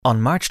On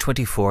March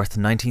 24,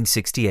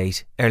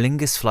 1968, Aer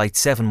Lingus Flight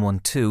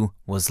 712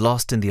 was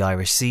lost in the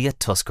Irish Sea at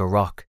Tusker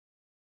Rock.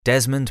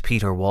 Desmond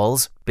Peter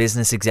Walls,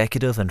 business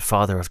executive and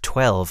father of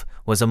 12,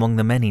 was among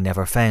the many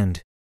never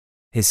found.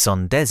 His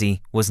son Desi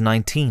was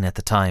 19 at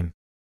the time.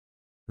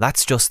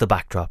 That's just the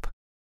backdrop.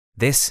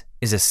 This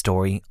is a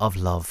story of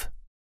love.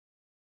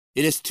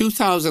 It is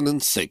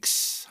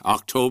 2006,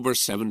 October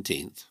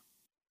 17th.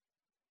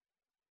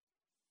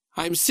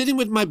 I'm sitting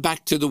with my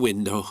back to the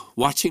window,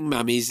 watching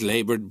Mammy's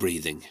laboured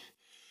breathing,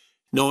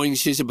 knowing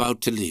she's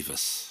about to leave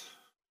us.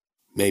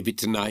 Maybe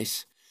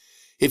tonight,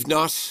 if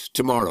not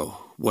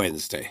tomorrow,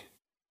 Wednesday.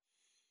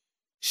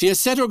 She has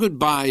said her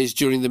goodbyes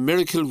during the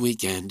miracle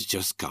weekend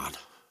just gone.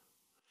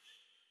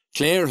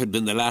 Claire had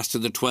been the last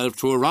of the 12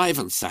 to arrive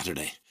on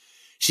Saturday.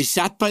 She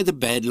sat by the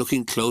bed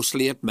looking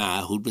closely at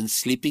Ma, who'd been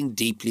sleeping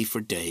deeply for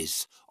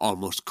days,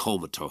 almost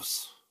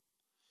comatose.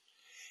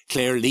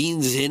 Claire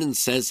leans in and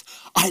says,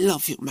 "I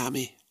love you,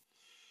 Mammy."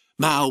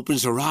 Ma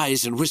opens her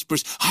eyes and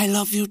whispers, "I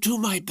love you too,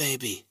 my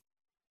baby."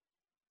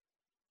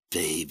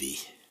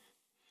 Baby.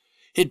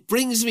 It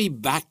brings me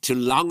back to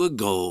long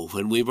ago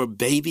when we were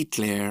baby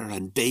Claire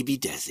and baby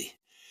Desi,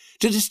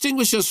 to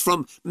distinguish us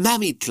from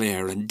Mammy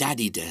Claire and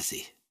Daddy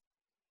Desi.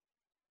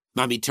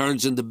 Mammy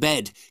turns in the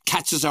bed,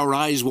 catches our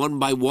eyes one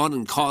by one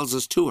and calls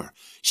us to her.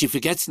 She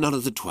forgets none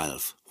of the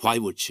 12. Why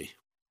would she?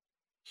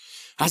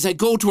 As I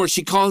go to her,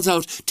 she calls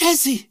out,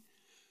 "Desi!"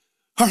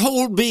 Her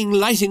whole being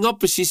lighting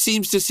up as she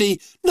seems to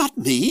see, not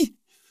me,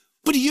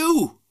 but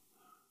you.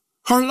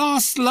 Her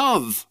lost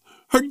love,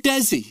 her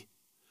Desi.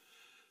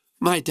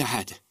 My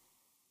dad.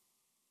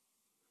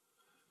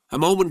 A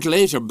moment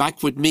later,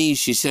 back with me,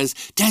 she says,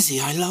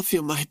 "Desi, I love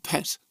you, my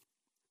pet."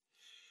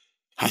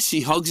 As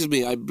she hugs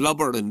me, I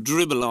blubber and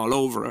dribble all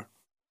over her.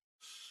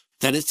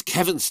 Then it's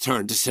Kevin's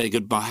turn to say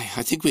goodbye.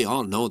 I think we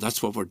all know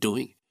that's what we're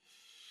doing.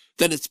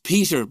 Then it's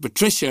Peter,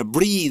 Patricia,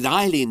 Breathe,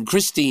 Eileen,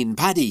 Christine,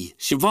 Paddy,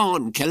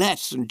 Siobhan,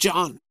 Colette and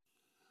John.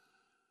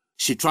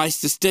 She tries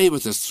to stay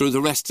with us through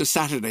the rest of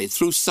Saturday,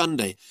 through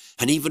Sunday,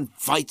 and even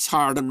fights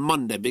hard on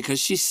Monday because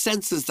she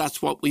senses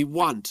that's what we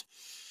want.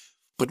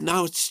 But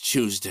now it's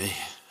Tuesday,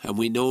 and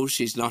we know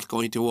she's not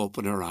going to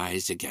open her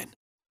eyes again.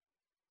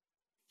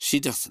 She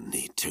doesn't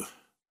need to.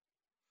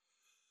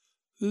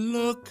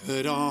 Look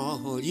at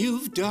all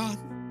you've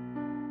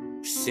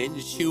done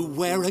since you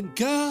were a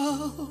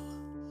girl.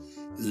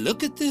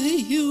 Look at the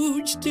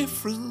huge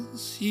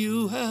difference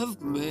you have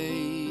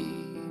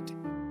made.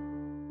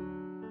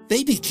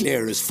 Baby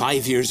Claire is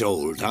 5 years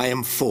old. I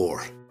am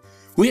 4.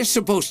 We are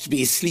supposed to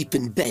be asleep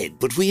in bed,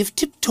 but we have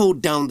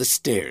tiptoed down the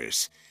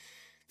stairs.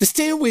 The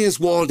stairway is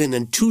walled in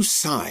on 2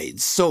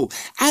 sides, so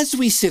as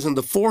we sit on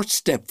the 4th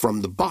step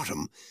from the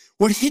bottom,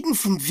 we're hidden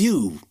from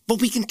view, but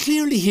we can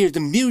clearly hear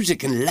the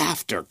music and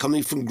laughter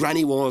coming from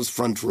Granny Wall's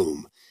front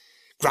room.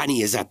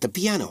 Granny is at the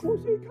piano.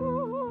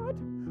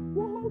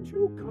 Won't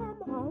you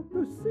come out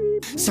this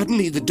evening?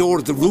 Suddenly the door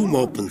of the room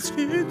opens.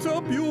 It's a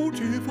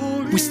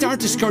beautiful we start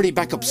to scurry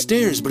back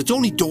upstairs, but it's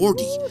only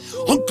Doherty.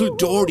 Uncle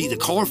Doherty, the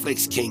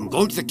cornflakes king,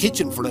 going to the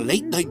kitchen for a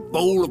late-night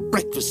bowl of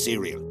breakfast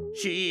cereal.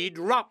 She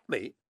dropped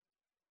me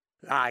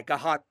like a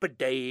hot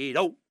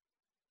potato.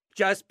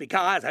 Just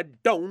because I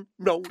don't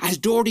know. As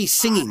Doherty's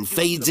singing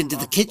fades into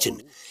the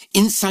kitchen,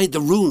 inside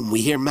the room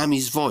we hear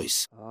Mammy's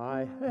voice.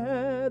 I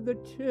heard the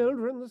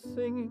children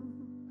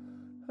singing,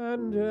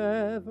 and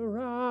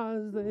ever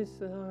as they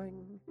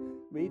sang,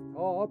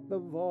 methought the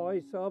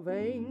voice of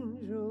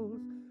angels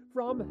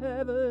from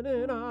heaven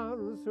in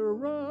answer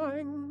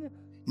rang.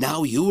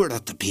 Now you are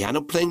at the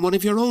piano playing one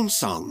of your own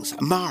songs,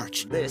 a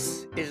march.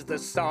 This is the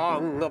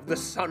song of the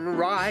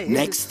sunrise.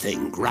 Next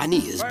thing, Granny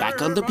is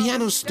back on the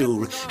piano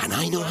stool, and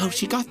I know how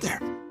she got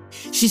there.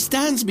 She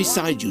stands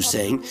beside you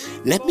saying,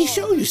 "Let me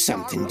show you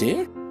something,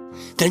 dear."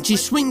 Then she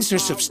swings her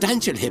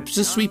substantial hips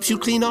and sweeps you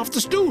clean off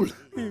the stool.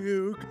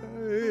 You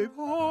gave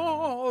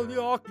all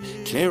your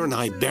Claire and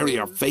I bury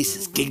our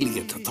faces giggling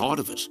at the thought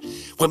of it.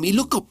 When we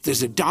look up,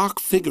 there's a dark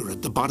figure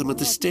at the bottom of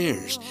the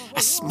stairs,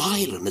 a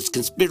smile on its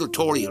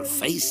conspiratorial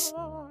face.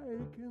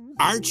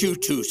 Aren't you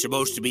two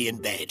supposed to be in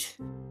bed?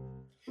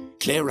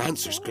 Claire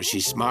answers because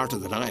she's smarter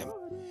than I am.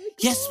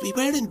 "Yes, we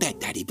were in bed,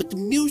 Daddy, but the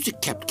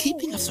music kept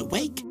keeping us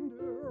awake."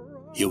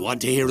 You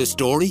want to hear a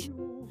story?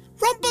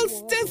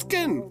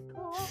 Rumpelstiltskin!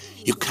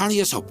 You carry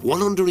us up,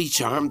 one under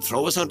each arm,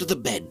 throw us onto the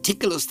bed,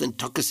 tickle us, then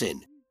tuck us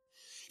in.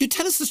 You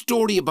tell us the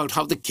story about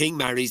how the king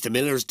marries the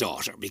miller's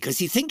daughter because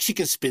he thinks she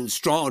can spin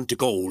straw into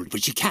gold,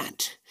 but she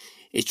can't.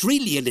 It's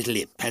really a little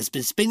imp has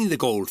been spinning the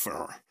gold for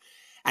her.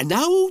 And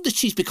now that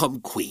she's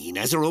become queen,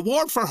 as a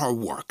reward for her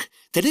work,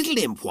 the little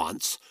imp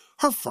wants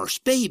her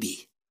first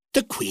baby.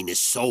 The queen is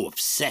so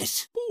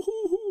upset.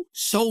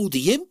 So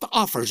the imp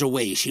offers a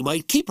way she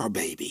might keep her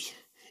baby.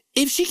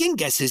 If she can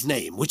guess his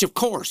name, which of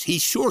course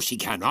he's sure she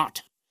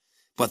cannot.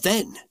 But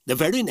then, the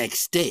very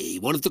next day,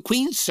 one of the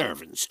Queen's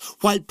servants,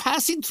 while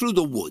passing through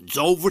the woods,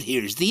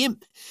 overhears the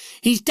imp.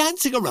 He's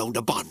dancing around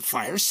a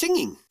bonfire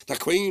singing. The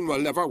Queen will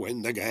never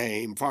win the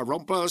game, for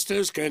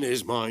Rumpelstiltskin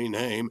is my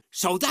name.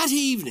 So that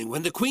evening,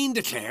 when the Queen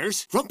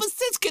declares,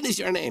 Rumpelstiltskin is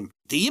your name,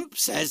 the imp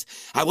says,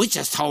 a witch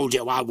has told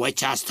you, a witch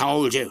has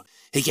told you.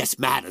 He gets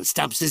mad and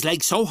stamps his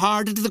leg so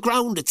hard into the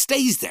ground it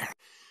stays there.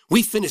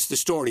 We finish the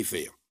story for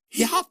you.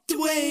 He hopped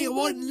away on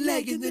one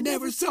leg and they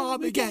never saw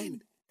him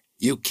again.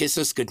 You kiss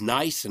us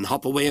goodnight and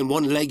hop away on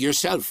one leg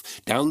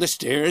yourself, down the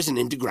stairs and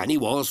into Granny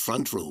Wall's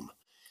front room.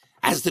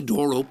 As the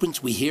door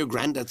opens, we hear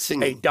Grandad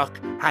singing. A duck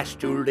has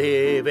to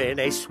live in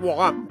a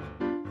swamp,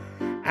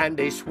 and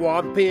a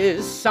swamp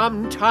is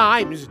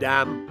sometimes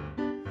damp.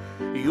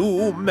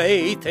 You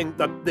may think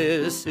that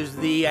this is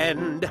the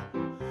end.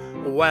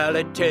 Well,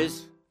 it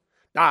is.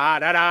 Da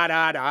da da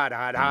da da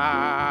da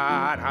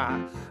da da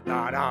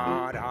da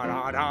da da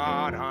da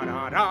da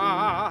da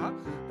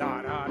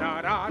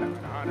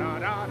da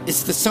da.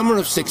 It's the summer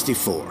of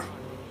 '64.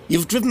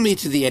 You've driven me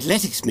to the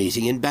athletics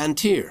meeting in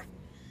Bantir.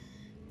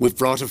 We've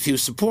brought a few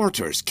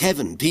supporters,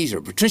 Kevin, Peter,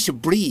 Patricia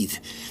Breed,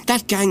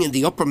 that gang in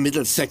the upper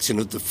middle section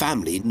of the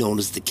family known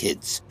as the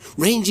Kids,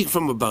 ranging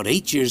from about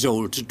 8 years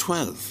old to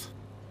 12.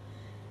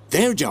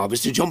 Their job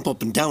is to jump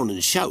up and down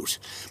and shout.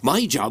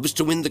 My job is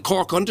to win the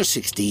Cork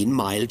Under-16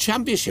 Mile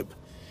Championship.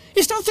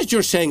 It's not that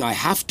you're saying I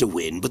have to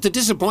win, but the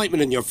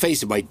disappointment in your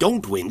face if I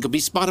don't win could be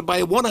spotted by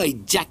a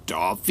one-eyed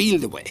jackdaw a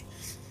field away.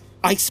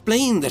 I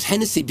explained that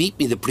Hennessy beat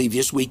me the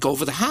previous week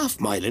over the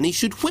half-mile and he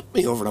should whip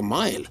me over a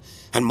mile.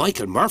 And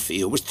Michael Murphy,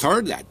 who was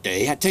third that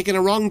day, had taken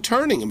a wrong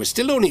turning and was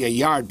still only a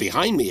yard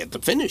behind me at the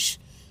finish.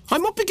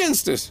 I'm up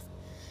against it.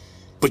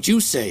 But you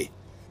say,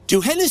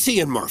 do Hennessy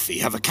and Murphy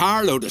have a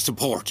carload of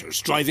supporters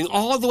driving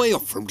all the way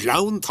up from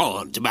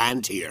Glounthaune to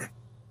Bantir?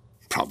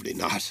 Probably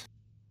not.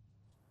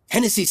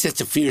 Hennessy sets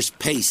a fierce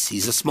pace.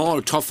 He's a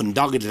small, tough and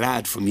dogged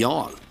lad from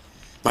Youghal.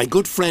 My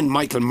good friend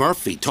Michael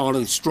Murphy, tall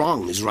and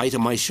strong, is right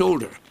on my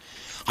shoulder.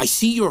 I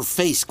see your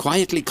face,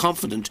 quietly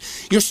confident.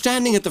 You're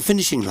standing at the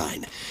finishing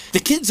line.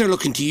 The kids are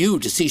looking to you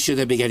to see should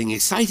they be getting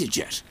excited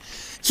yet.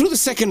 Through the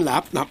second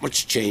lap, not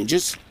much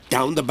changes.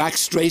 Down the back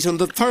straight on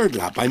the third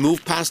lap, I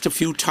move past a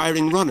few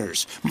tiring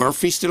runners.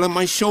 Murphy still on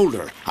my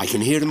shoulder. I can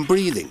hear him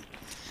breathing.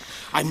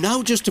 I'm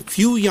now just a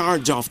few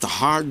yards off the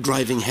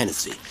hard-driving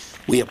Hennessy.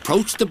 We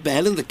approach the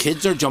bell and the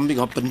kids are jumping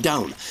up and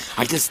down.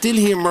 I can still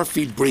hear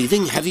Murphy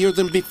breathing, heavier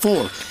than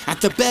before.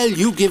 At the bell,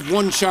 you give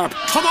one sharp,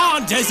 "Come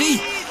on,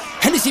 Desi!"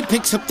 Hennessy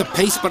picks up the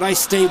pace, but I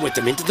stay with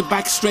him. Into the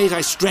back straight,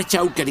 I stretch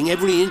out, getting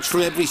every inch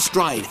from every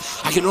stride.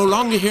 I can no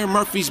longer hear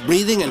Murphy's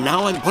breathing, and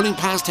now I'm pulling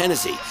past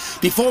Hennessy.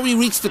 Before we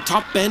reach the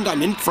top bend,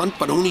 I'm in front,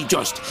 but only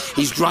just.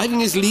 He's driving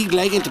his lead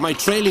leg into my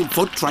trailing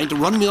foot, trying to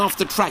run me off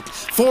the track.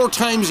 4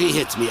 times he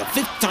hits me, a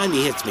 5th time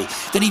he hits me.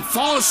 Then he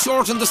falls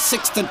short on the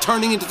 6th, and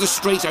turning into the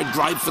straight, I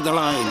drive for the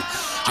line.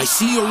 I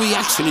see your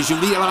reaction as you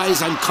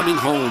realise I'm coming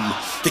home.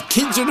 The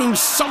kids are doing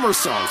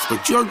somersaults,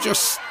 but you're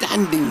just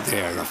standing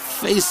there, a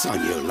face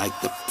on you like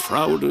the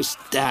proudest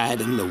dad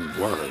in the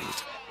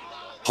world.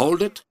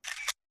 Hold it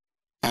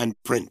and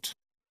print.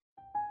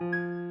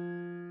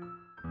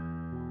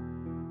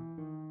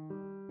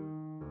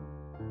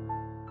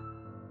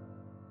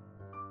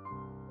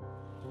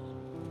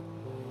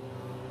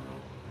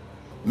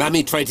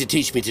 Mammy tried to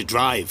teach me to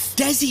drive.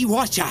 Desi,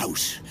 watch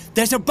out.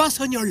 There's a bus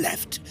on your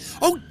left.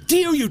 Oh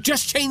dear, you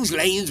just changed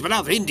lanes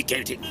without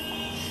indicating.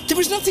 There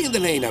was nothing in the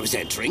lane I was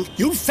entering.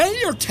 You'll fail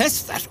your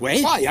test that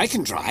way. Why, I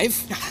can drive.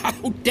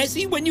 Oh,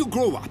 Desi, when you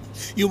grow up,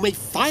 you may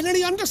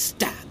finally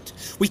understand.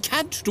 We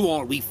can't do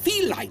all we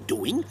feel like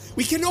doing.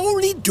 We can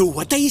only do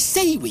what they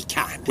say we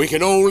can. We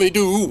can only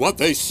do what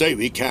they say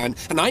we can.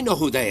 And I know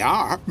who they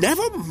are.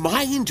 Never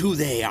mind who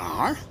they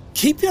are.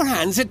 Keep your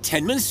hands at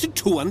 10 minutes to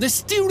 2 on the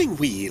steering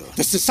wheel.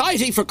 The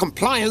Society for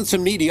Compliance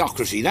and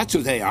Mediocrity, that's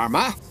who they are,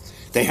 Ma.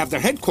 They have their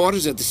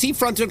headquarters at the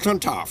seafront in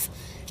Clontarf.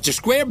 It's a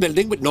square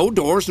building with no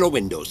doors, no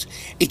windows.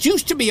 It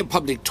used to be a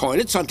public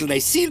toilet until they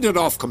sealed it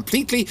off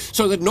completely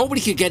so that nobody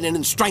could get in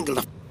and strangle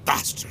the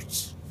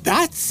bastards.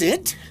 That's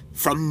it.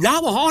 From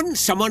now on,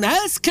 someone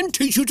else can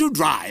teach you to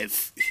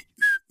drive.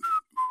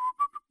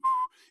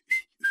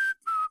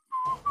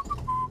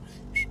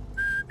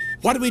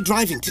 What are we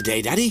driving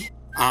today, Daddy?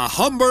 A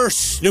Humber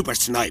Snooper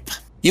Snipe.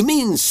 You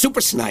mean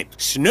Super Snipe?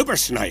 Snooper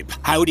Snipe.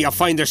 How do you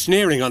find the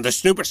sneering on the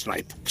Snooper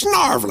Snipe? It's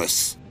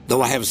marvellous.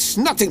 Though I have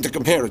nothing to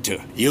compare it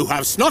to. You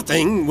have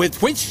nothing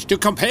with which to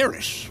compare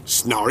it.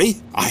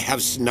 Snorri, I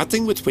have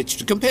nothing with which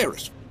to compare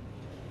it.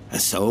 And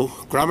so,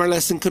 grammar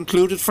lesson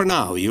concluded for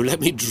now. You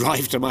let me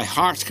drive to my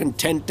heart's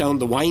content down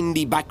the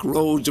windy back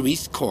roads of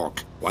East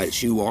Cork,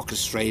 whilst you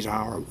orchestrate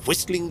our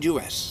whistling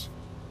duet.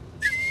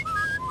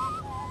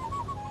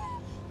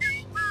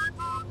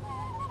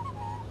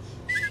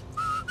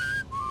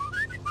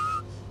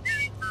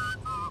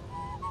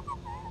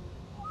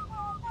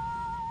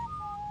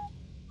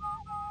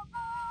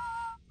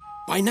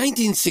 By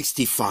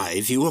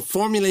 1965, you have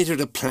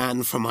formulated a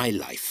plan for my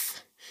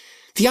life.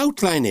 The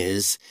outline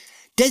is,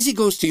 Desi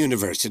goes to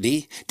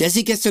university,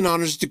 Desi gets an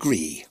honours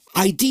degree.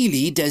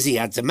 Ideally, Desi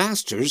adds a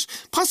master's,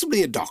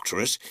 possibly a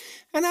doctorate,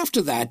 and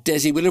after that,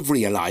 Desi will have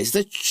realised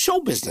that show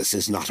business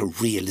is not a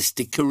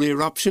realistic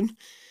career option.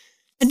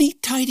 A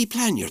neat, tidy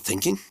plan, you're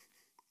thinking?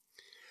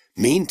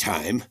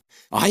 Meantime,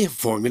 I have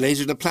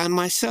formulated a plan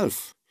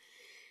myself.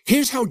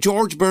 Here's how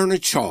George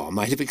Bernard Shaw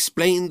might have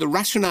explained the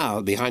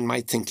rationale behind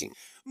my thinking.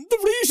 The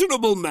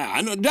reasonable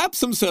man adapts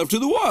himself to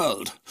the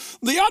world.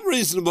 The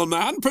unreasonable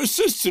man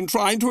persists in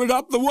trying to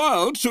adapt the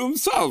world to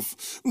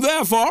himself.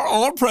 Therefore,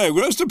 all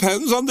progress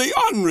depends on the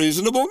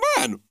unreasonable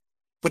man.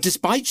 But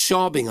despite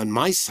Shaw being on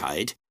my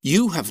side,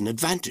 you have an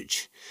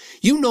advantage.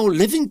 You know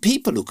living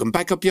people who can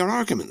back up your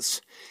arguments.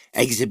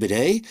 Exhibit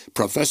A,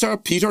 Professor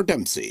Peter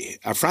Dempsey,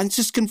 a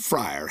Franciscan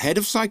friar, head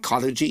of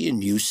psychology in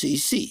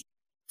UCC.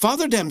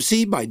 Father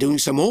Dempsey, by doing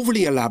some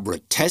overly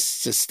elaborate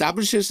tests,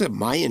 establishes that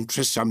my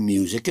interests are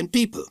music and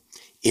people,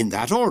 in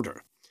that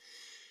order.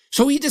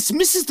 So he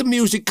dismisses the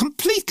music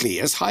completely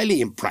as highly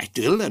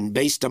impractical and,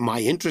 based on my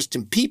interest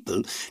in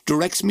people,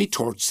 directs me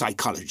towards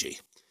psychology.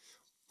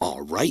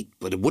 All right,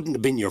 but it wouldn't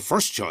have been your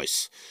first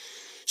choice.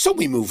 So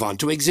we move on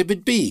to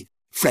Exhibit B,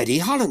 Freddie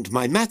Holland,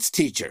 my maths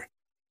teacher.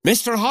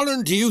 Mr.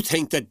 Holland, do you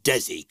think that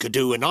Desi could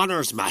do an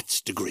honours maths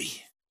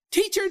degree?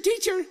 Teacher,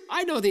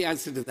 I know the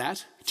answer to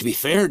that. To be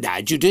fair,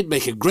 Dad, you did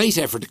make a great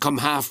effort to come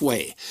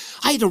halfway.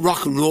 I had a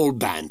rock and roll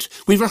band.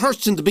 We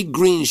rehearsed in the big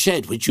green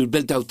shed which you'd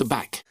built out the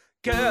back.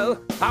 Girl,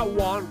 I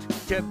want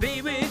to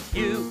be with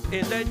you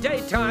in the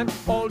daytime,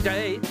 all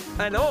day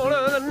and all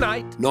of the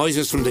night.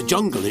 Noises from the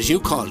jungle, as you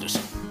called it.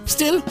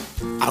 Still,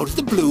 out of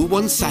the blue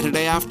one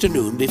Saturday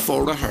afternoon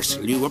before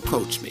rehearsal, you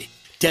approached me.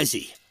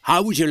 Desi,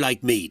 how would you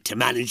like me to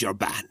manage your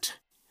band?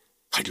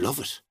 I'd love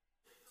it.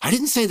 I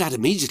didn't say that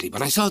immediately,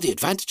 but I saw the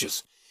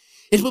advantages.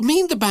 It would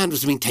mean the band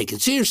was being taken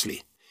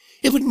seriously.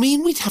 It would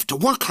mean we'd have to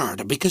work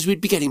harder because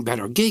we'd be getting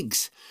better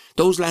gigs.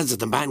 Those lads at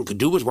the band could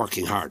do with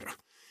working harder.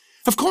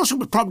 Of course, it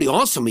would probably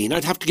also mean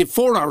I'd have to give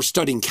 4 hours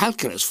studying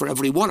calculus for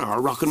every 1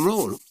 hour rock and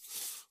roll.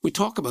 We'll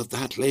talk about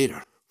that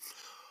later.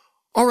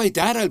 All right,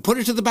 Dad, I'll put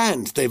it to the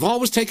band. They've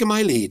always taken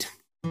my lead.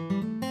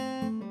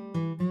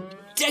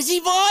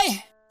 Desi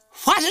boy,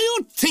 what are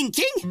you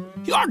thinking?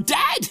 Your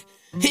dad,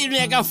 he'll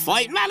make a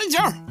fight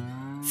manager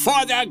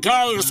for the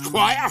girls'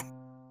 choir.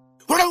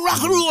 We're a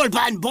rock and roll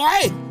band,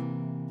 boy.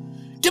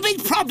 The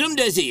big problem,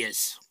 Desi,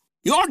 is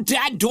your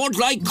dad don't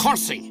like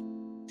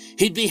cursing.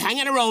 He'd be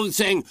hanging around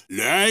saying,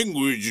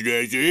 "Language,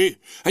 Desi,"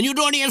 and you'd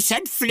only have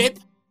said "flip."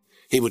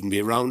 He wouldn't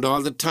be around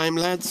all the time,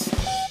 lads.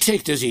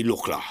 Take Desi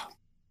look, la.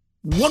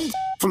 One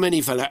from any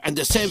fella, and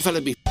the same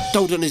fella be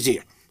out on his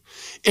ear.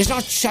 It's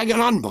not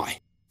shagging on, boy.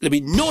 There'll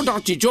be no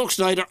dirty jokes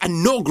neither,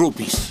 and no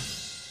groupies.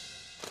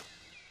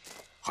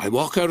 I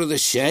walk out of the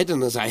shed,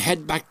 and as I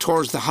head back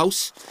towards the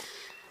house,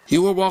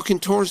 you were walking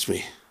towards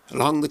me,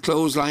 along the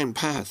clothesline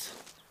path.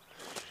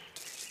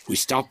 We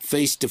stopped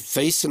face to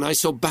face, and I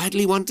so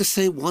badly want to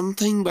say one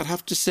thing, but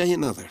have to say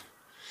another.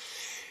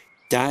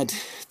 Dad,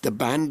 the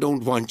band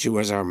don't want you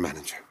as our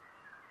manager.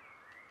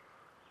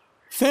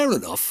 Fair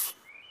enough.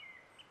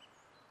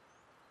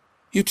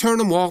 You turn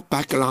and walk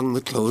back along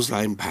the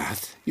clothesline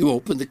path. You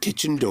open the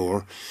kitchen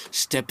door,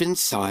 step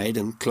inside,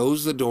 and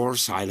close the door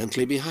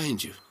silently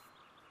behind you.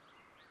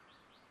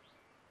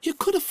 You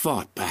could have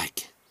fought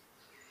back.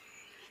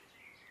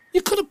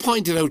 You could have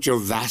pointed out your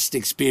vast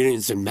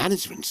experience in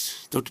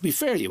management, though to be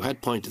fair, you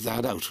had pointed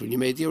that out when you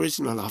made the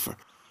original offer.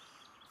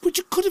 But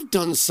you could have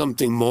done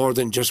something more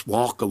than just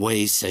walk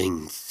away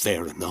saying,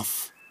 "Fair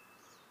enough."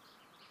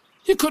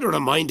 You could have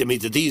reminded me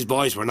that these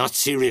boys were not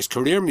serious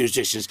career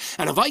musicians,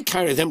 and if I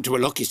carried them to a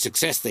lucky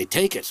success, they'd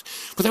take it.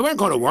 But they weren't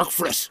going to work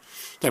for it.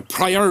 Their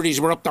priorities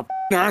were up their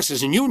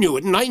arses, and you knew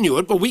it, and I knew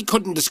it, but we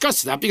couldn't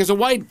discuss that because a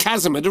wide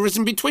chasm had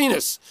arisen between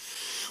us.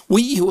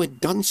 We who had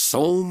done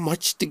so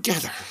much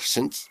together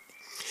since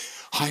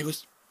I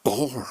was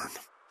born.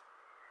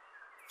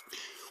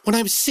 When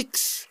I was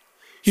 6,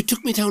 you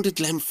took me down to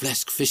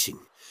Glenflesk fishing.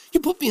 You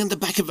put me on the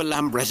back of a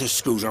Lambretta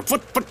scooter,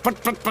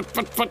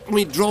 and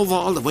we drove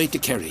all the way to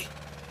Kerry.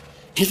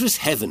 It was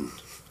heaven.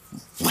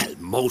 Well,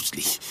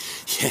 mostly.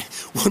 Yeah,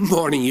 one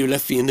morning you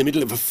left me in the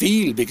middle of a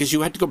field because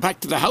you had to go back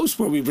to the house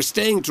where we were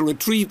staying to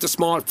retrieve the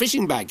small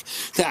fishing bag.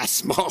 That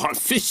small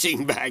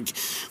fishing bag,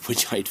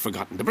 which I'd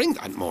forgotten to bring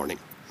that morning.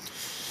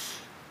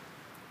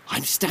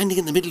 I'm standing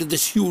in the middle of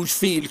this huge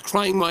field,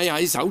 crying my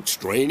eyes out,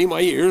 straining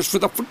my ears for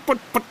the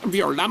foot of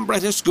your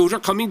Lambretta scooter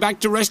coming back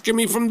to rescue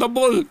me from the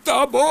bull,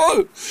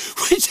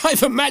 which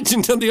I've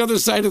imagined on the other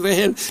side of the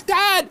hill.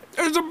 Dad,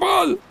 there's a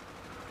bull!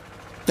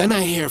 Then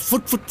I hear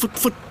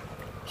foot.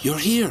 You're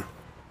here.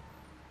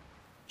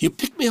 You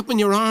pick me up in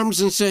your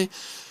arms and say,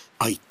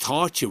 "I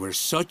thought you were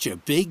such a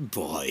big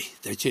boy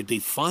that you'd be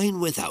fine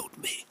without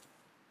me."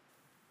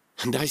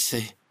 And I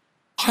say,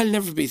 "I'll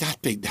never be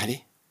that big,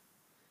 Daddy.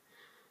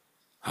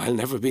 I'll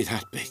never be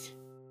that big."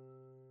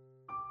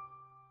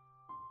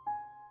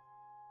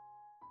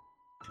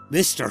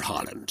 Mr.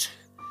 Holland,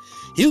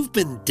 you've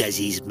been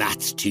Desi's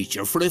maths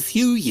teacher for a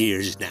few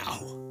years now,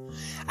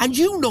 and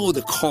you know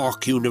the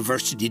Cork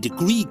University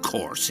degree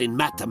course in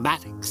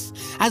mathematics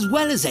as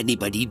well as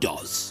anybody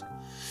does.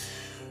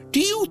 Do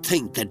you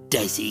think that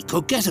Desi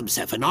could get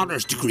himself an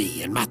honours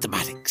degree in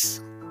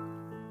mathematics?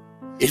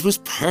 It was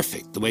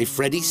perfect the way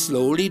Freddie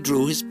slowly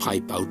drew his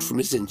pipe out from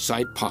his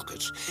inside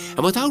pocket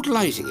and without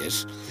lighting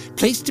it,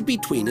 placed it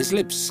between his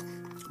lips.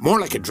 more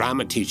like a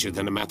drama teacher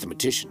than a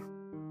mathematician.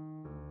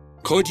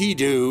 Could he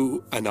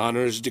do an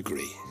honours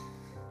degree?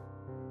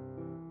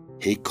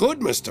 He could,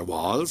 Mr.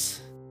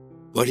 Walls,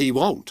 but he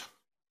won't.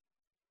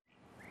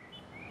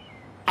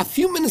 A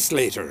few minutes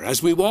later,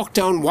 as we walked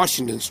down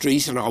Washington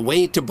Street on our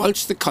way to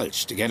Bulch the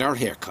Culch to get our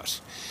haircut,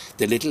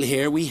 the little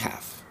hair we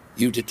have,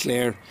 you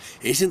declare,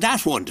 "Isn't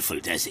that wonderful,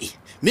 Desi?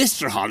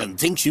 Mr. Holland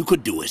thinks you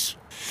could do it."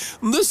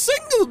 The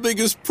single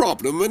biggest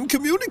problem in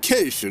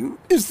communication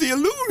is the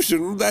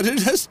illusion that it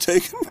has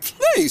taken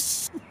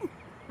place.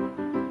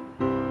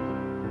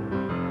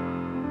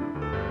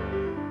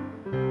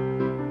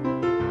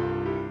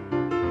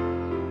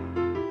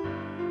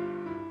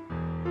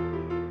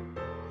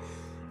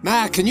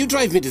 Ma, can you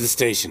drive me to the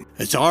station?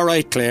 It's all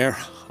right, Claire.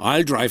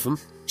 I'll drive him.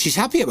 She's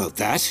happy about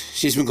that.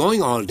 She's been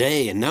going all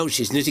day and now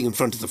she's knitting in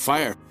front of the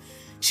fire.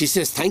 She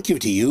says thank you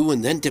to you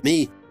and then to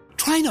me.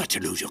 Try not to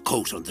lose your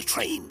coat on the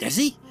train,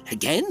 Desi.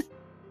 Again?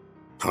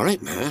 All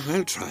right, Ma,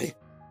 I'll try.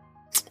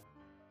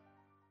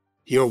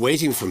 You're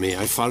waiting for me.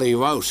 I follow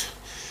you out.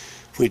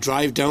 We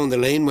drive down the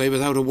laneway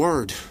without a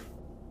word.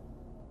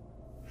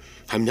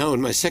 I'm now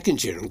in my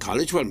second year in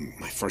college. Well,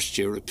 my first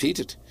year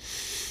repeated.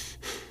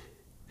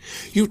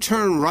 You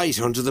turn right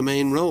onto the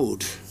main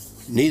road.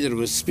 Neither of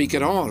us speak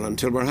at all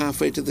until we're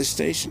halfway to the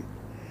station.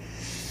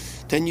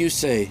 Then you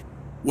say,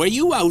 "Were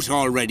you out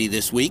already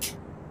this week?"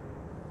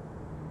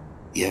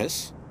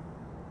 "Yes."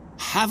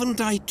 "Haven't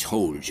I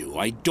told you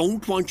I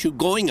don't want you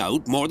going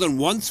out more than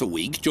once a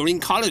week during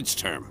college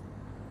term?"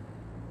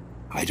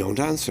 I don't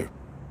answer.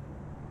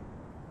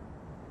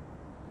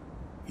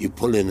 You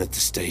pull in at the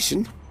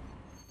station.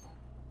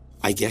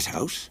 I get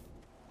out.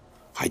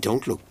 I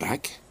don't look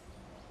back.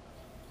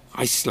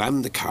 I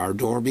slam the car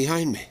door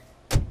behind me.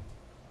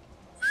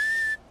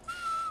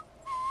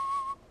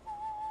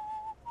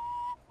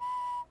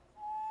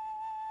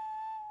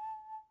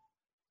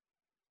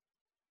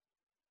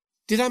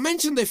 Did I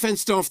mention they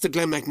fenced off the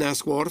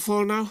Glenmacnask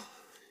waterfall now?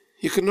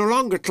 You can no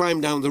longer climb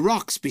down the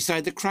rocks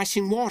beside the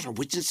crashing water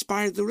which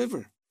inspired the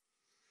river.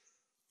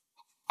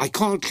 I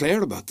called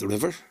Claire about the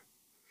river.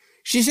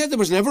 She said there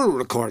was never a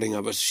recording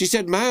of it. She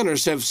said Ma and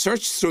herself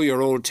searched through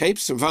your old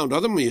tapes and found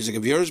other music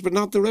of yours, but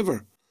not the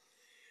river.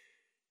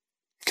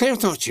 Claire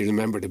thought she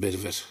remembered a bit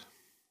of it.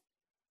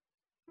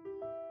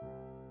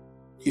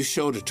 You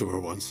showed it to her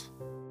once.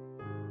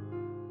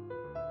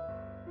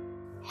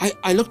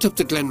 I looked up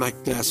the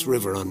Glenmacnask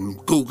River on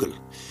Google.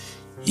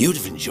 You'd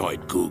have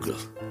enjoyed Google.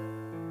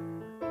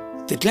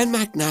 The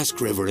Glenmacnask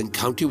River in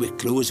County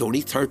Wicklow is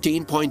only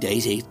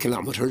 13.88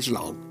 kilometres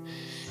long.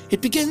 It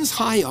begins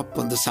high up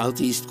on the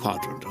southeast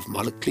quadrant of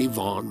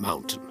Mullaghcleavon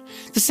Mountain,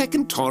 the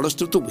second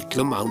tallest of the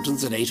Wicklow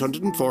Mountains at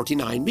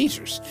 849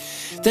 metres,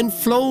 then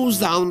flows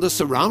down the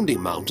surrounding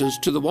mountains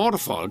to the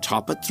waterfall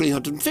top at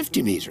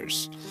 350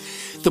 metres.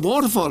 The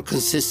waterfall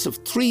consists of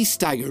 3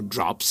 staggered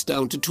drops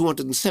down to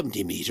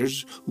 270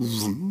 metres.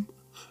 Vroom,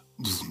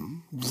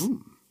 vroom,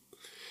 vroom.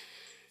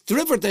 The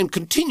river then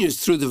continues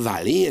through the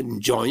valley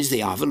and joins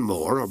the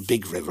Avonmore or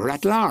Big River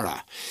at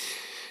Lara.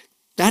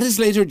 That is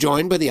later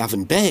joined by the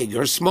Avonbeg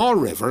or Small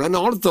River, and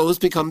all of those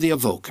become the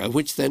Avoca,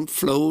 which then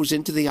flows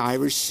into the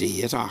Irish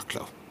Sea at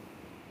Arklow.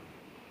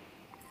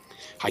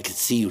 I could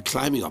see you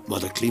climbing up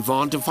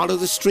Mullaghcleavon to follow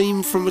the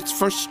stream from its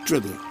first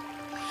dribble,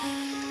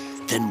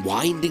 then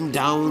winding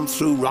down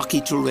through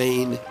rocky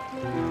terrain,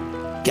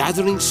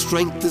 gathering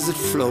strength as it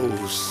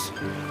flows,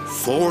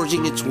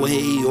 forging its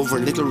way over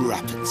little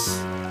rapids,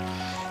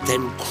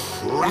 then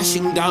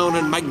crashing down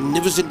in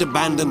magnificent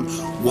abandon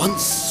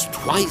once,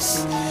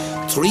 twice,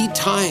 3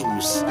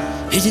 times,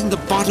 hitting the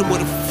bottom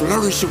with a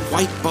flourish of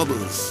white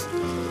bubbles.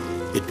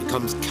 It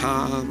becomes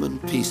calm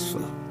and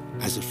peaceful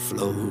as it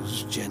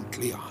flows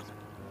gently on.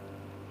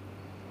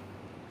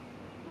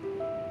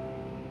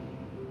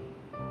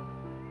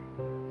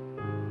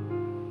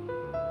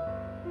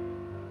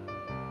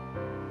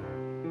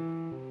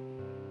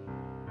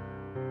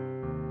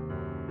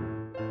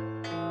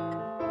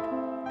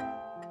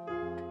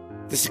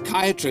 The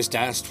psychiatrist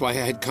asked why I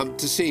had come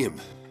to see him.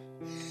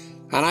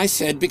 And I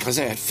said because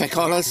I had feck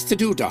all else to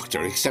do,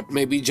 doctor, except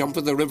maybe jump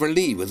in the River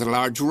Lee with a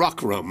large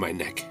rock around my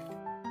neck.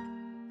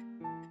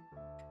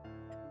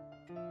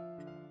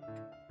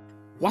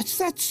 What's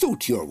that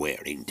suit you're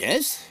wearing,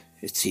 Des?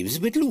 It seems a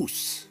bit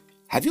loose.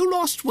 Have you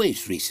lost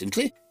weight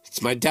recently?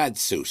 It's my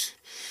dad's suit.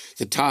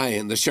 The tie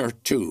and the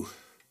shirt, too.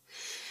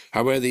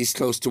 I wear these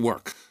close to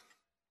work.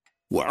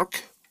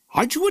 Work?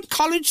 Aren't you at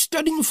college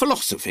studying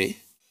philosophy?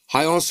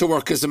 I also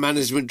work as a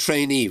management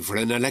trainee for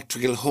an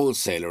electrical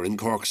wholesaler in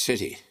Cork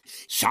City.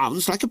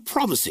 Sounds like a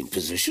promising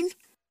position.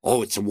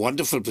 Oh, it's a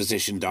wonderful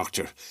position,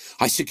 doctor.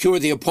 I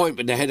secured the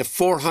appointment ahead of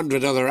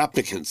 400 other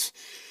applicants.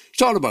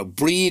 It's all about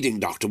breeding,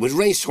 doctor. With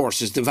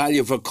racehorses, the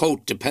value of a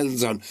coat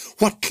depends on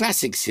what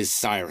classics his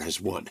sire has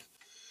won.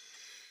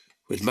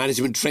 With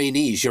management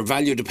trainees, your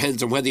value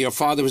depends on whether your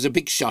father was a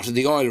big shot in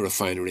the oil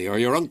refinery or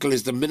your uncle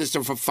is the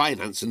Minister for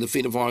Finance in the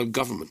Fianna Fáil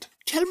government.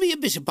 Tell me a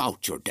bit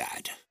about your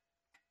dad.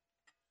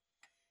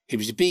 He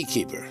was a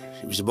beekeeper.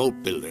 He was a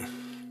boat builder.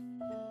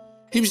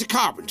 He was a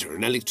carpenter,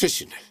 an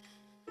electrician.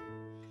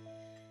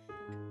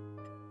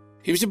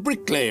 He was a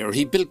bricklayer.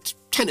 He built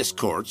tennis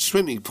courts,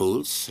 swimming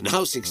pools, and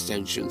house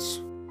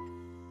extensions.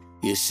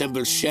 He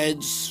assembled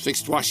sheds,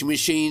 fixed washing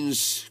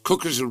machines,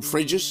 cookers and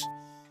fridges.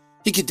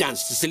 He could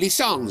dance to silly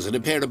songs in a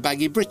pair of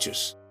baggy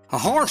breeches. A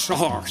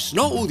horse,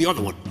 no, the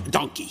other one, a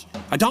donkey.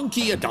 A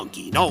donkey,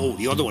 no,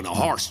 the other one, a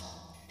horse.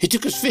 He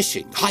took us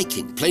fishing,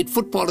 hiking, played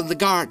football in the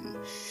garden,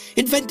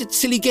 invented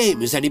silly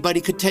games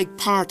anybody could take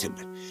part in.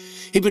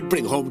 He would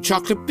bring home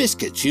chocolate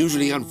biscuits,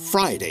 usually on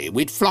Friday.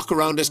 We'd flock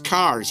around his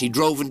car as he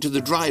drove into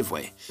the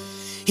driveway.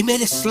 He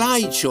made a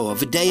slideshow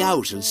of a day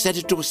out and set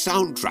it to a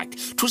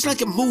soundtrack. 'Twas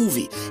like a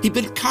movie. He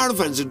built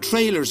caravans and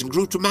trailers and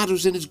grew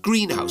tomatoes in his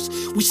greenhouse.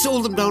 We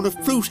sold them down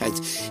at fruit heads.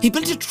 He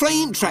built a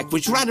train track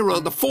which ran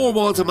around the four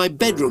walls of my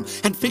bedroom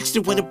and fixed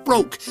it when it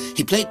broke.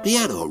 He played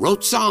piano,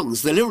 wrote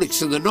songs, the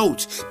lyrics and the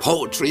notes,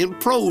 poetry and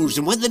prose,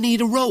 and when the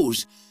need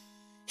arose,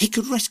 he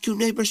could rescue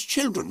neighbours'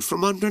 children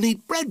from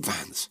underneath bread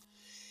vans.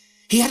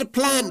 He had a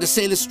plan to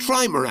sail his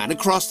trimaran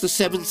across the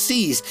 7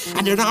 seas,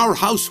 and in our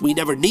house we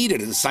never needed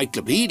an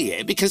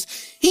encyclopedia because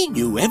he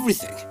knew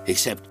everything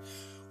except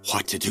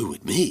what to do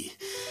with me.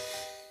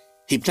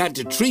 He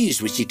planted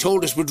trees which he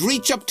told us would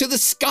reach up to the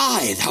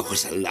sky. That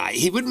was a lie.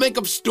 He would make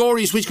up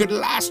stories which could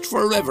last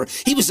forever.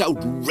 He was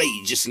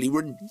outrageously,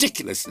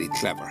 ridiculously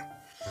clever.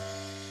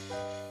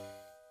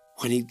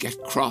 When he'd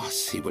get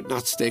cross, he would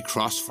not stay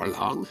cross for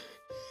long.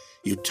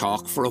 You'd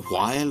talk for a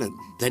while and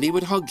then he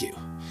would hug you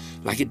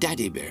like a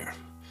daddy bear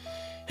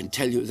and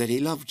tell you that he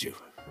loved you.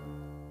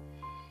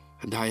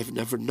 And I have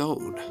never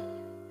known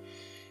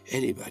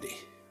anybody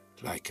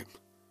like him.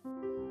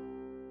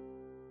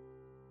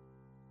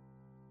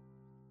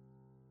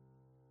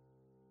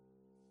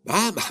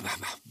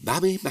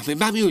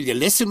 Mammy, will you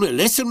listen?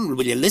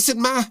 Will you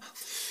listen, Ma?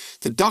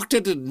 The doctor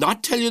did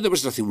not tell you there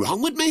was nothing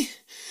wrong with me.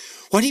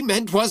 What he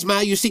meant was, Ma,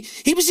 you see,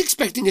 he was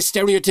expecting a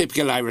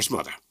stereotypical Irish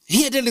mother.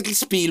 He had a little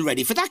spiel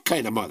ready for that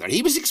kind of mother.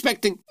 He was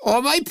expecting,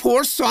 "Oh, my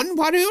poor son,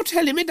 what are you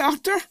telling me,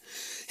 doctor?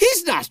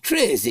 He's not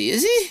crazy,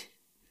 is he?"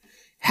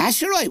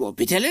 Sure, I won't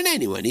be telling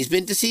anyone he's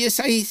been to see a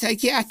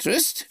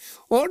psychiatrist.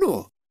 Oh,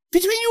 no.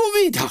 Between you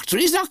and me, doctor,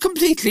 he's not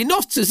completely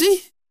nuts, is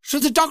he? So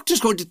the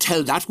doctor's going to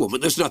tell that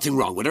woman there's nothing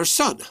wrong with her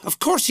son. Of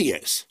course he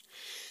is.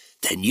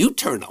 Then you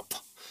turn up,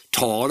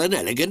 tall and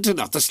elegant and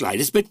not the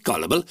slightest bit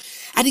gullible,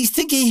 and he's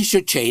thinking he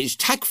should change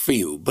tack for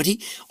you, but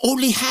he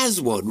only has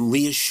one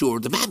reassure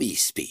the mammy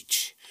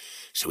speech.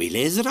 So he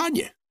lays it on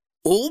you.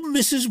 "Oh,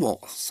 Mrs.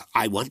 Walls,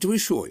 I want to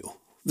assure you,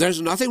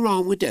 there's nothing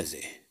wrong with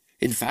Desi.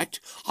 In fact,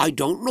 I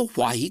don't know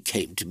why he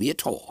came to me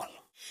at all.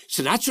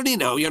 So naturally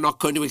now you're not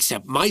going to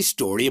accept my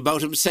story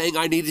about him saying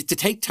I needed to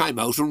take time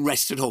out and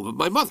rest at home with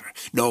my mother.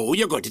 No,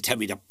 you're going to tell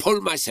me to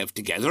pull myself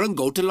together and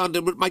go to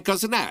London with my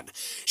cousin Anne.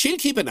 She'll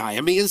keep an eye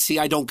on me and see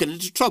I don't get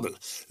into trouble.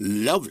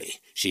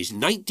 Lovely. She's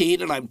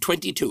 19 and I'm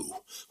 22.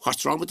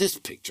 What's wrong with this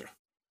picture?"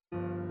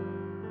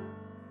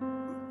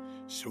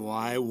 So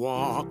I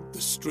walked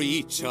the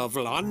streets of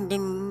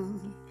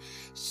London,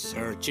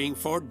 searching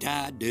for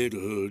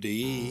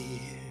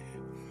Dad-diddle-dee.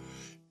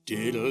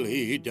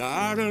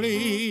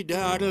 Diddly-daddly,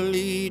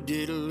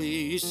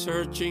 daddly-diddly,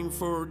 searching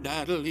for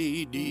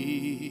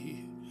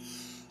Daddly-dee.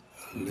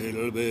 A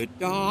little bit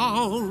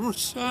down,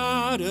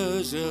 sad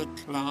as a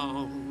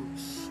clown,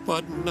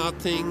 but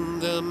nothing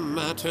the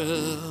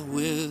matter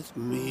with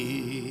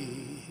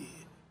me.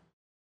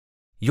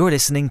 You're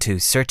listening to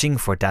Searching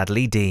for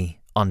Daddly-dee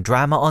on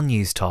Drama on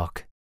News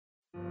Talk.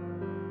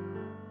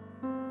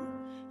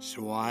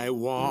 So I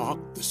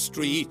walked the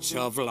streets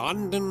of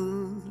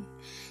London,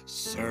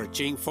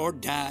 searching for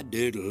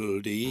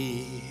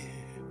Dad-diddle-dee.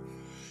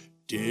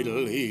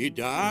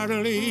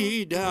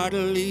 Diddly-daddly,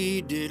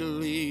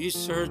 daddly-diddly,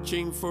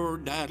 searching for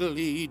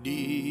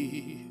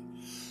Daddly-dee.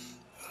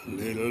 A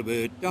little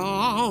bit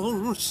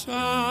down,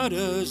 sad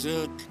as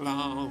a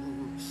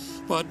clown,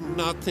 but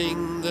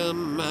nothing the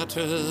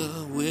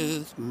matter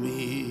with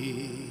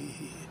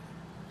me.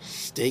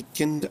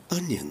 Steak and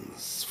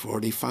onions,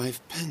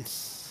 45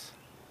 pence.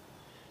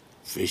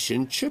 Fish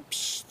and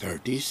chips,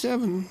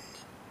 37.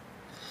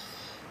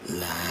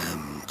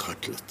 Lamb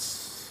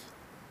cutlets.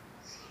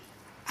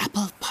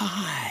 Apple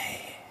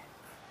pie.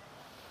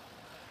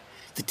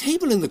 The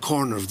table in the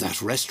corner of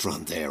that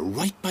restaurant there,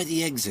 right by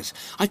the exit,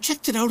 I've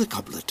checked it out a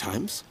couple of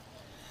times.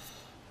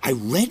 I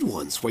read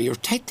once where you're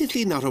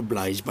technically not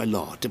obliged by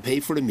law to pay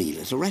for a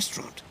meal at a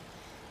restaurant.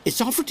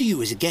 It's offered to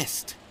you as a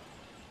guest.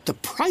 The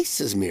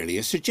price is merely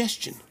a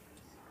suggestion.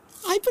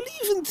 I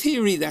believe in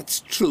theory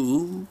that's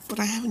true, but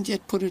I haven't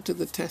yet put it to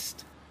the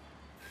test.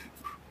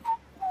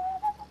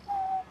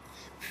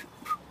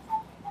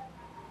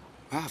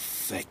 Ah,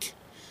 feck.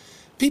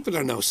 People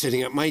are now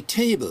sitting at my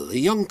table, a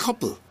young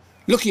couple,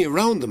 looking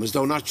around them as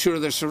though not sure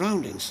of their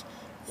surroundings.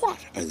 What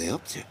are they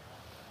up to?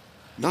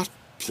 Not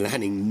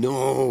planning,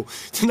 no.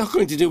 They're not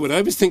going to do what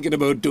I was thinking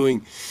about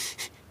doing.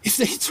 If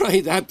they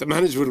try that, the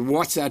manager will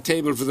watch that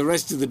table for the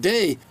rest of the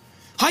day.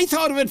 I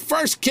thought of it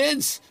first,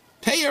 kids.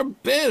 Pay your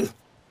bill.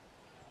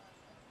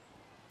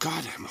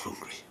 God, I'm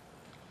hungry.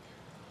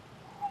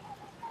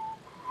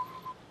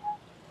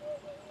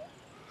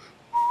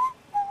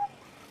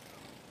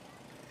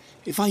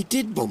 if I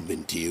did bump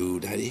into you,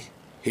 Daddy,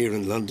 here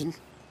in London,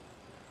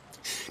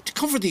 to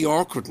cover the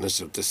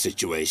awkwardness of the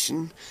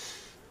situation,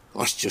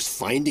 us just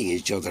finding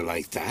each other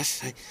like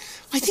that,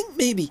 I think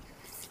maybe,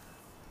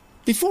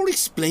 before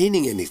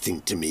explaining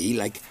anything to me,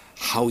 like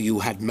how you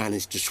had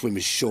managed to swim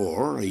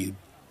ashore, or you'd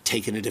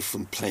taken a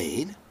different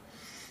plane,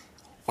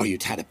 or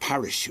you'd had a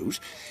parachute,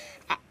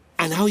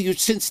 and how you'd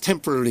since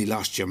temporarily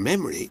lost your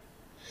memory,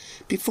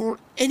 before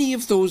any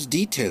of those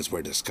details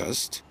were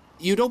discussed,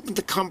 you'd open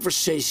the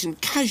conversation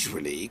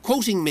casually,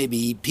 quoting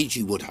maybe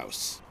P.G.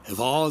 Wodehouse. If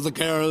all the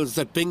girls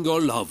that Bingo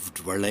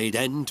loved were laid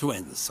end to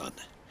end, son,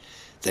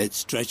 they'd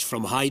stretch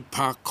from Hyde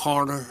Park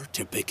Corner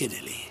to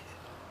Piccadilly.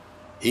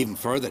 Even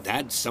further,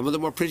 Dad, some of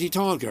them were pretty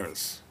tall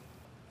girls.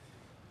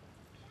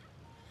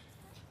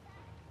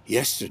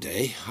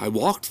 Yesterday, I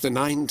walked the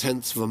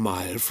 9/10 of a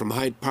mile from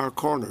Hyde Park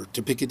Corner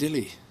to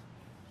Piccadilly.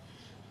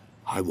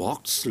 I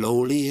walked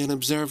slowly and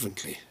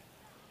observantly.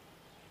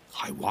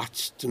 I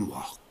watched and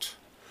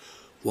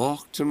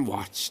walked and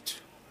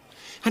watched.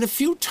 And a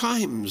few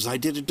times I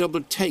did a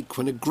double take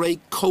when a grey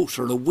coat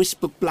or a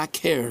wisp of black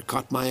hair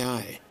caught my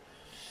eye.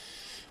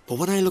 But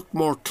when I looked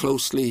more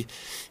closely,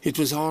 it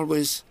was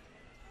always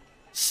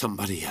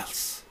somebody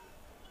else.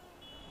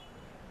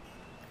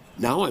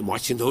 Now I'm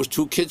watching those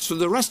two kids from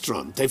the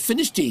restaurant. They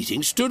finished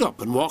eating, stood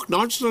up and walked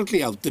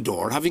nonchalantly out the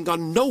door, having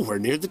gone nowhere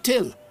near the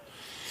till.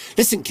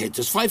 Listen, kids,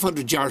 there's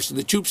 500 yards to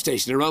the tube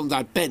station around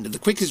that bend, and the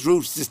quickest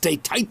route is to stay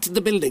tight to the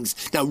buildings.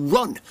 Now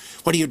run!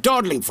 What are you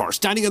dawdling for?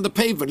 Standing on the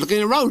pavement,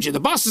 looking around you. The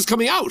boss is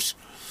coming out!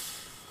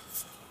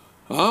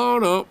 Oh,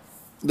 no.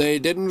 They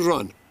didn't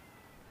run.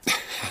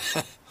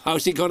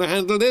 How's he going to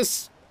handle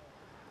this?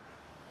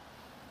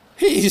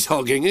 He's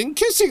hugging and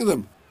kissing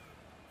them.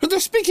 And they're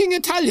speaking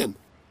Italian.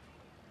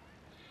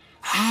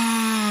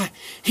 Ah,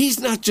 he's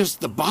not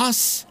just the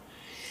boss.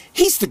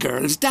 He's the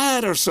girl's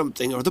dad or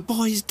something, or the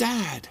boy's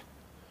dad.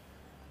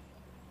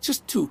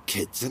 Just two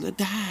kids and a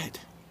dad.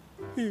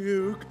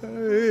 You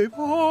gave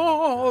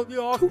all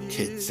your Two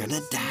kids and a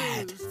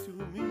dad. to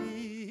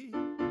me.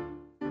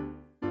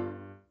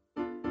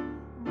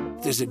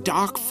 There's a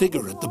dark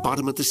figure at the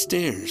bottom of the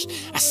stairs,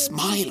 a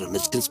smile on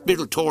his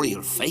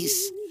conspiratorial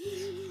face.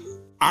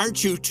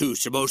 Aren't you two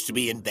supposed to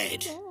be in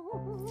bed?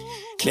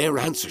 Claire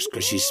answers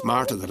because she's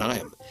smarter than I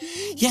am.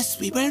 Yes,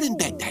 we were in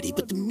bed, Daddy,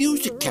 but the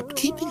music kept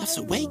keeping us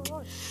awake.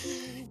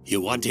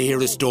 You want to hear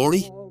a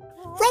story?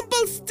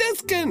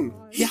 Rumpelstiltskin!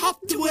 He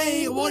hopped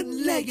away on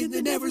one leg and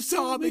they never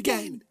saw him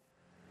again.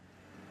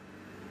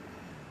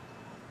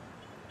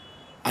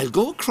 I'll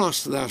go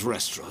across to that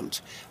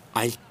restaurant.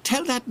 I'll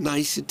tell that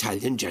nice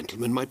Italian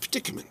gentleman my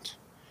predicament.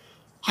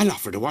 I'll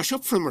offer to wash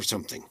up for him or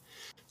something.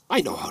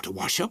 I know how to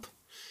wash up.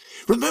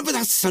 Remember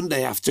that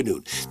Sunday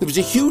afternoon? There was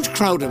a huge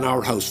crowd in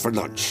our house for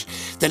lunch.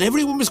 Then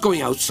everyone was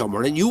going out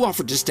somewhere and you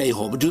offered to stay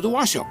home and do the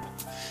wash-up.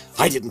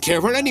 I didn't care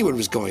where anyone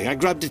was going. I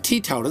grabbed a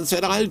tea towel and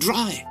said, I'll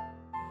dry.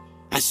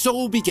 And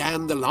so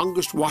began the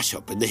longest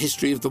wash-up in the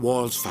history of the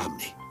Walls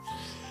family.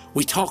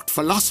 We talked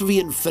philosophy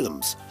and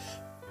films.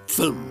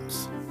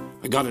 Films.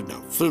 I got it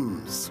now.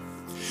 Films.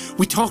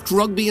 We talked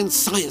rugby and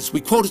science.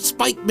 We quoted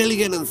Spike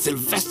Milligan and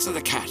Sylvester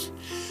the Cat.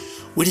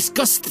 We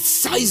discussed the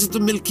size of the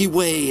Milky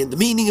Way and the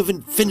meaning of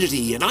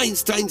infinity and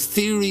Einstein's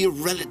theory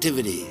of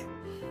relativity.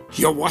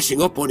 Your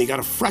washing up only got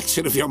a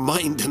fraction of your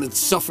mind and it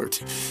suffered.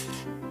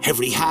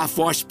 Every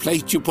half-washed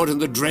plate you put on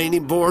the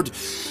draining board,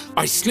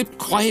 I slipped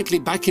quietly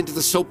back into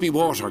the soapy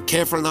water,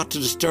 careful not to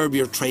disturb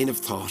your train of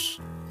thought.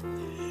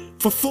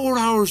 For 4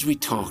 hours we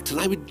talked, and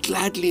I would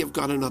gladly have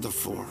got another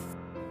 4.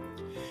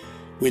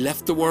 We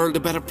left the world a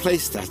better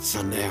place that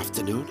Sunday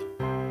afternoon.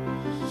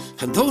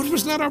 And though it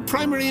was not our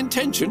primary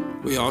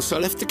intention, we also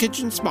left the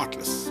kitchen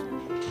spotless.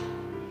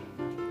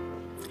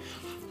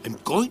 I'm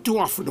going to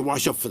offer to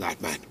wash up for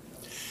that man.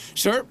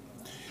 Sir,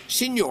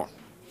 Signor,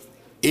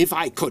 if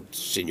I could,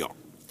 Signor,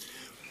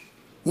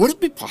 would it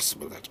be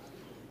possible that...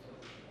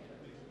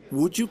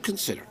 Would you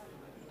consider...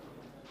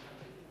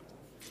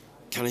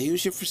 Can I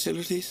use your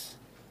facilities?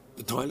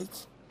 The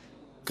toilets?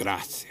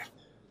 Grazie.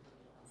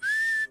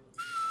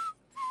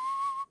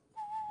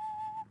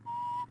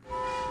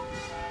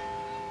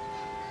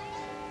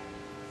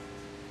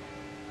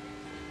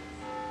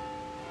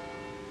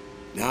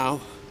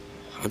 Now,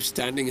 I'm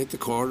standing at the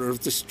corner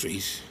of the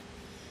street,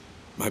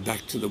 my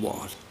back to the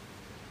wall.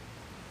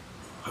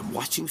 I'm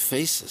watching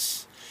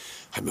faces.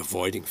 I'm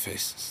avoiding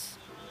faces.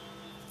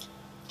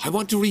 I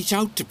want to reach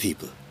out to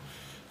people.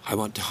 I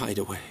want to hide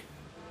away.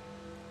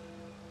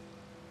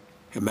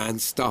 A man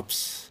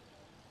stops.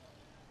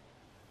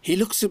 He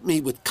looks at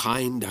me with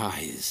kind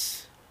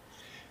eyes.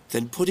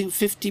 Then putting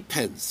 50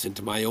 pence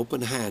into my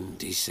open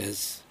hand, he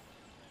says,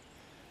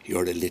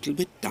 "You're a little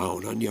bit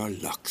down on your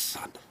luck,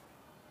 son."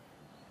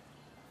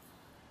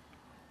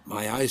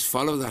 My eyes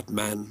follow that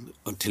man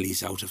until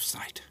he's out of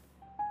sight.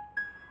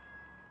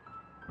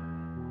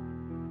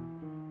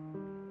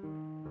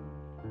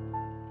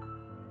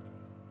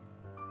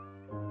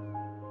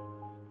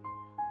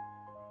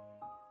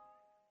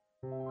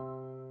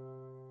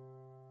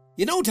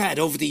 You know, Dad,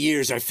 over the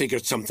years I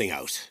figured something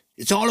out.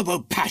 It's all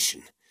about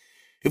passion.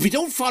 If we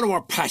don't follow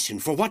our passion,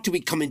 for what do we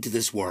come into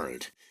this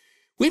world?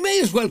 We may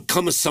as well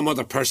come as some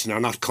other person or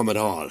not come at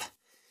all.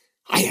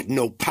 I had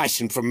no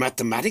passion for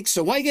mathematics,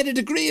 so why get a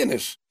degree in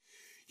it?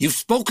 You've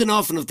spoken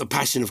often of the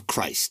passion of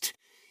Christ.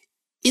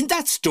 In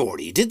that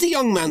story, did the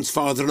young man's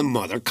father and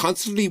mother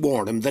constantly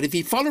warn him that if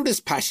he followed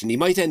his passion, he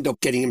might end up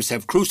getting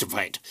himself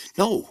crucified?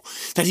 No,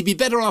 that he'd be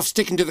better off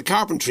sticking to the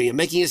carpentry and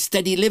making a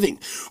steady living,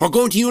 or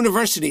going to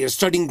university and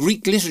studying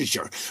Greek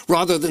literature,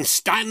 rather than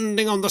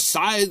standing on the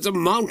sides of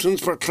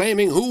mountains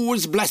proclaiming who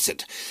was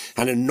blessed,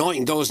 and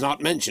annoying those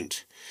not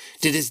mentioned.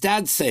 Did his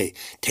dad say,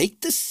 "Take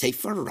the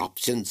safer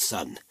option,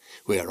 son.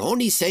 We are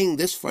only saying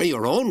this for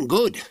your own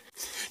good"?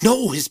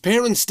 No, his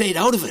parents stayed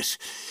out of it.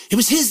 It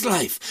was his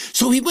life,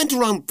 so he went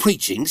around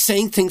preaching,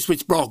 saying things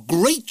which brought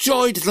great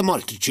joy to the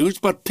multitudes,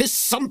 but pissed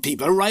some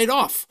people right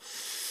off.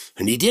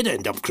 And he did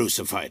end up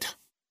crucified.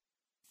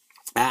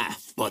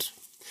 But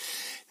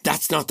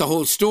that's not the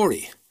whole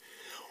story.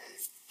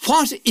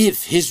 What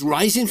if his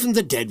rising from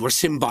the dead were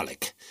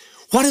symbolic?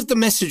 What if the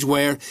message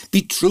were,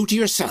 be true to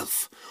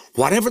yourself?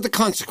 Whatever the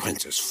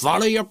consequences,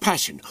 follow your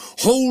passion.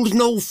 Hold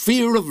no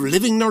fear of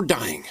living nor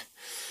dying.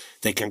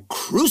 They can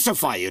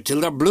crucify you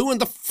till they're blue in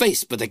the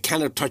face, but they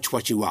cannot touch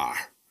what you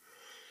are.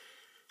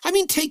 I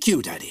mean, take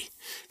you, Daddy.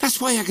 That's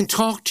why I can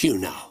talk to you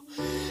now.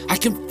 I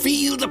can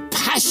feel the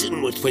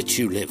passion with which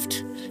you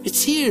lived.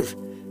 It's here.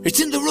 It's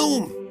in the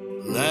room.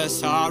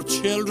 Bless our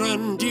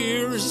children,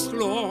 dearest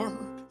Lord,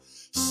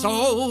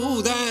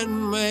 so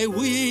then may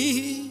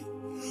we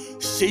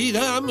see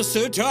them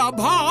sit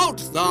about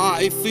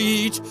thy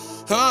feet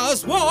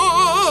as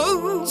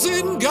ones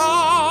in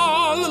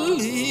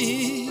Galilee.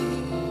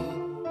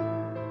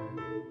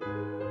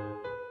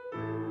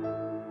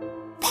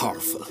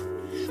 Powerful.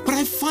 But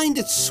I find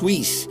it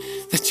sweet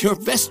that your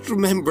best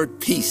remembered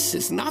piece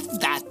is not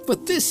that,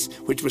 but this,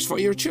 which was for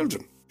your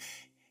children.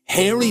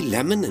 Hairy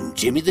Lemon and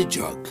Jimmy the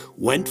Jug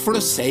went for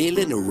a sail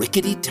in a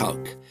rickety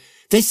tug.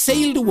 They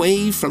sailed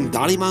away from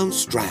Dollymount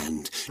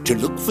Strand to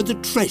look for the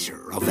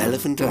treasure of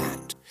Elephant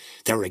Land.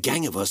 There were a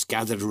gang of us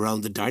gathered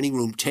around the dining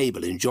room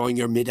table enjoying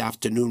your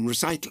mid-afternoon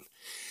recital.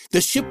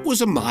 The ship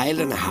was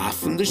 1.5 miles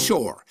from the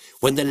shore,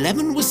 when the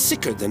lemon was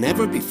sicker than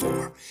ever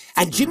before,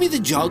 and Jimmy the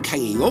Jug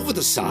hanging over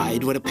the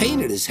side with a pain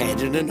in his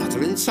head and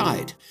another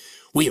inside.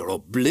 We are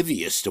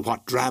oblivious to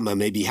what drama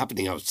may be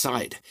happening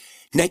outside.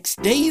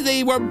 Next day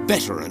they were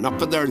better and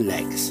up on their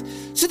legs,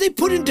 so they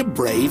put into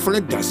Bray for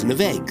 12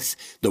 eggs.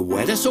 The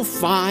weather so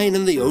fine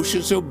and the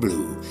ocean so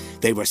blue,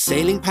 they were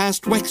sailing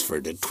past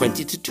Wexford at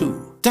 20 to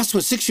 2. That's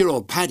when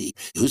 6-year-old Paddy,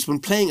 who's been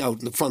playing out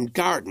in the front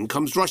garden,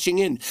 comes rushing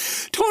in.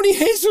 "Tony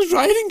Hayes was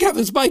riding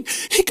Kevin's bike.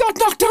 He got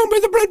knocked down by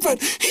the bread van.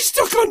 He's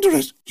stuck under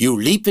it." You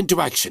leap into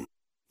action.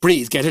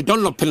 Breathe, get a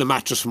Dunlop pillow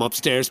mattress from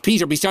upstairs.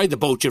 Peter, beside the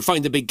boat, you'll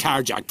find the big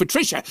car jack.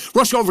 Patricia,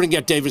 rush over and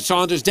get David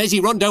Saunders. Desi,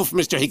 run down for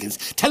Mr. Higgins.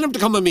 Tell him to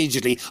come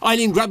immediately.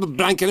 Eileen, grab a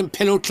blanket and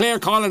pillow. Claire,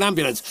 call an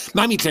ambulance.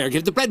 Mammy Claire,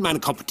 give the bread man a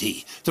cup of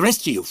tea. The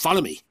rest of you, follow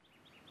me.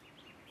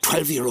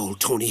 12-year-old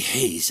Tony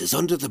Hayes is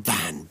under the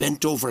van,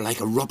 bent over like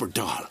a rubber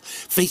doll,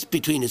 face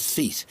between his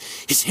feet.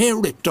 His hair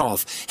ripped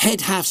off,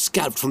 head half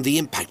scalped from the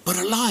impact, but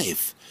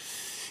alive.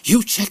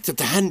 You check that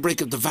the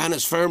handbrake of the van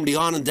is firmly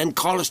on and then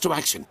call us to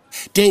action.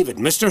 David,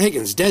 Mr.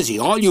 Higgins,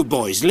 Desi, all you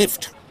boys,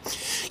 lift.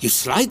 You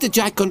slide the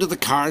jack under the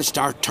car and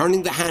start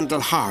turning the handle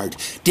hard,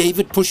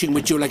 David pushing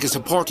with you like a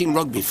supporting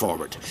rugby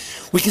forward.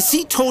 We can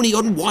see Tony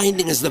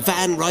unwinding as the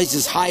van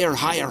rises higher,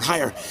 higher,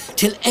 higher,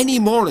 till any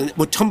morning it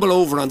would tumble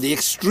over on the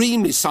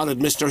extremely solid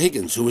Mr.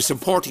 Higgins, who was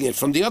supporting it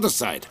from the other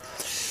side.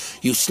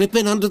 You slip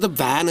in under the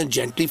van and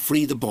gently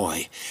free the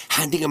boy,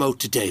 handing him out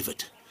to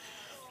David.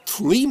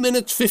 3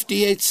 minutes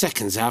 58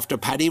 seconds after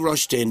Paddy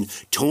rushed in,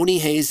 Tony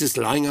Hayes is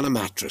lying on a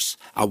mattress,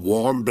 a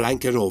warm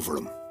blanket over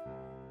him.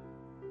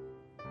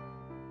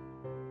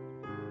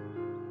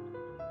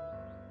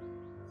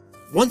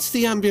 Once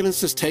the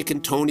ambulance has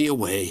taken Tony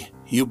away,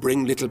 you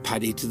bring little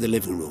Paddy to the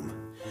living room.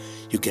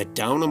 You get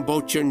down on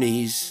both your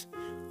knees,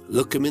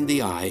 look him in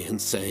the eye and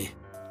say,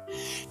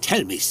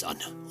 "Tell me, son,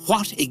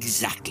 what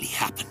exactly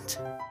happened?"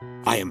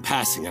 I am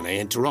passing and I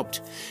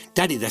interrupt.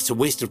 "Daddy, that's a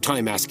waste of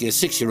time asking a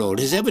 6-year-old.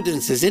 His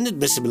evidence is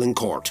inadmissible in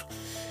court."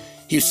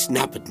 You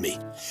snap at me.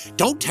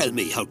 "Don't tell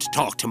me how to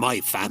talk to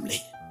my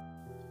family."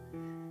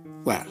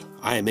 Well,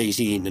 I am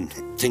 18 and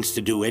things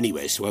to do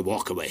anyway, so I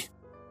walk away.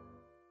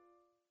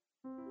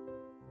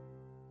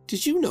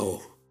 Did you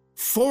know,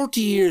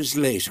 40 years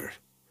later,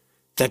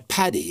 that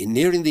Paddy,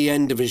 nearing the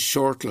end of his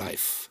short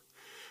life,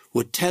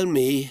 would tell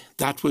me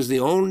that was the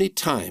only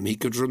time he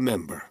could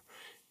remember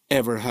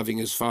ever having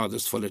his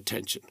father's full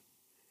attention.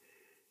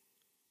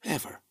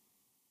 Ever.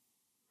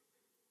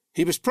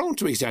 He was prone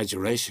to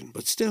exaggeration,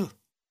 but still.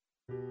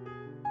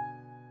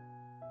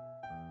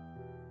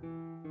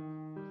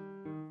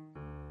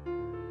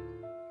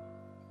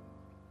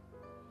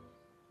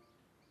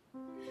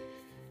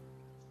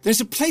 There's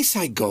a place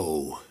I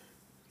go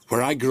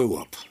where I grew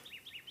up.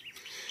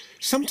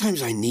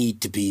 Sometimes I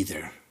need to be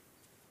there.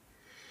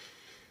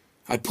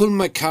 I pull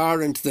my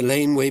car into the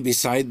laneway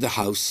beside the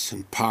house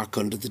and park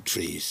under the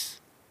trees.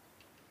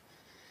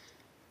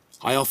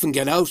 I often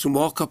get out and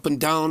walk up and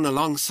down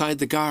alongside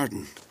the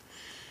garden.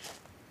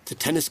 The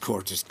tennis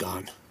court is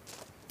gone.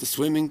 The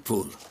swimming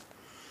pool.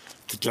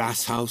 The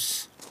glass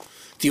house.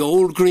 The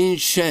old green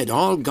shed,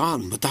 all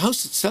gone, but the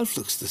house itself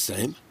looks the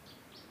same.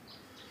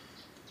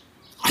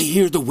 I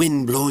hear the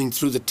wind blowing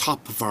through the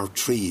top of our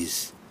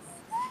trees.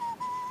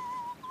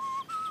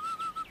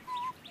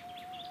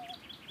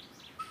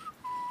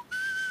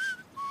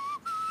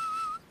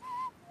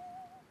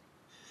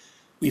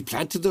 We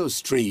planted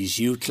those trees,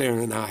 you, Claire,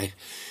 and I.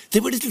 They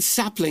were little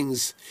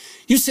saplings.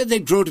 You said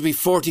they'd grow to be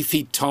 40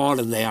 feet tall,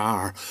 and they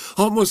are.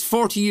 Almost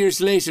 40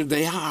 years later,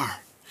 they are.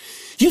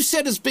 You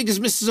said as big as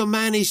Mrs.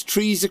 O'Mahony's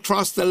trees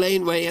across the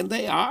laneway, and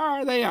they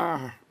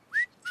are.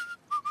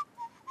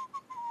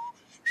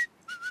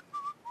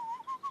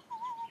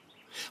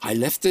 I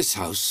left this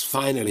house,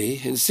 finally,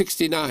 in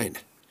 '69.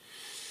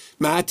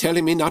 Ma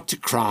telling me not to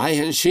cry,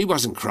 and she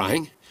wasn't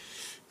crying.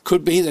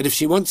 Could be that if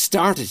she once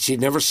started,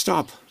 she'd never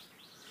stop.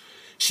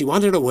 She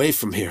wanted away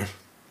from here.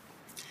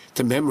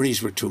 The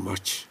memories were too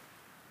much.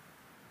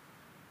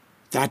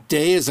 That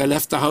day, as I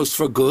left the house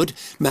for good,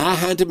 Ma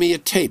handed me a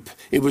tape.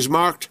 It was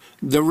marked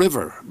The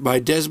River by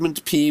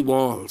Desmond P.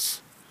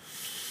 Walls.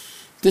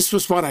 This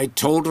was what I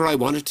told her I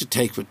wanted to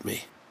take with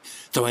me,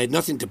 though I had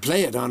nothing to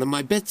play it on in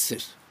my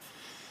bedsit.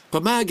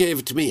 But Ma gave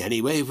it to me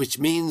anyway, which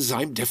means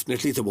I'm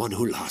definitely the one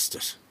who lost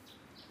it.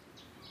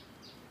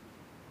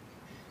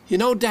 You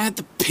know, Dad,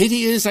 the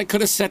pity is I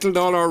could have settled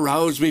all our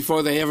rows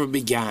before they ever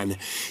began.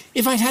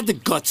 If I'd had the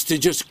guts to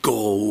just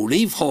go,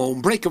 leave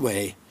home, break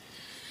away.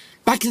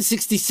 Back in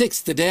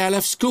 '66, the day I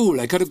left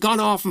school, I could have gone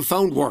off and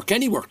found work,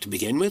 any work to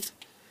begin with.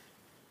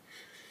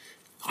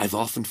 I've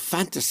often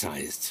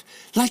fantasized,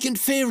 like in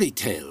fairy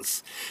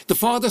tales. The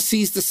father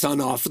sees the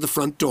son off at the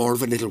front door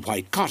of a little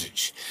white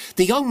cottage.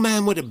 The young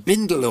man with a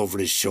bindle over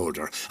his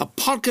shoulder, a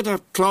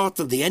polka-dot cloth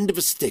at the end of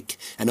a stick,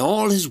 and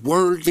all his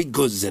worldly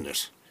goods in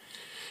it.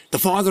 The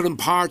father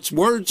imparts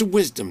words of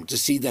wisdom to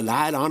see the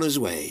lad on his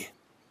way.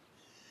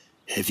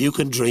 If you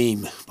can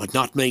dream, but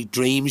not make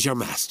dreams your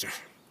master.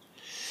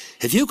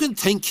 If you can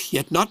think,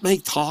 yet not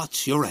make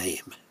thoughts your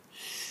aim.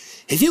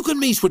 If you can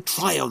meet with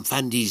triumph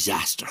and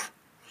disaster,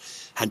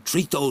 and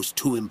treat those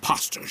two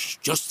impostors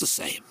just the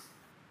same.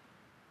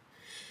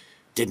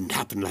 Didn't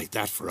happen like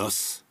that for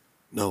us,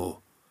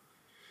 no.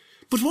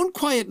 But one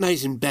quiet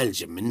night in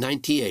Belgium in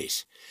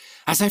 '98,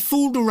 as I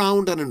fooled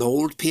around on an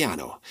old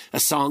piano, a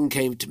song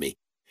came to me.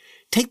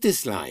 Take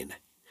this line.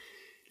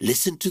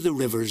 Listen to the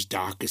river's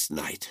darkest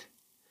night.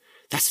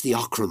 That's the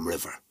Aughrim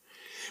River.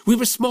 We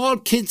were small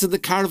kids in the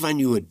caravan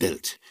you had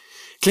built.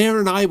 Claire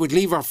and I would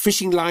leave our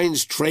fishing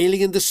lines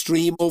trailing in the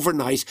stream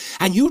overnight,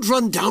 and you'd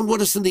run down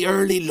with us in the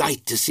early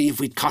light to see if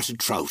we'd caught a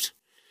trout.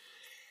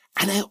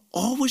 And I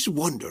always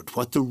wondered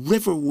what the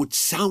river would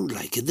sound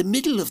like in the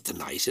middle of the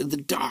night, in the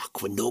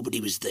dark, when nobody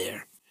was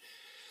there.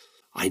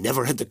 I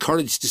never had the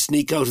courage to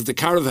sneak out of the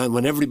caravan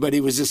when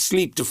everybody was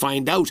asleep to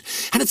find out.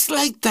 And it's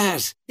like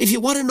that. If you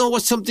want to know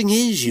what something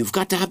is, you've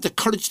got to have the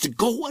courage to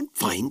go and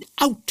find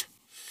out.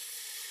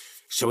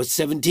 So at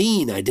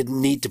 17, I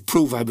didn't need to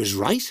prove I was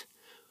right.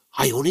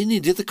 I only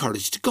needed the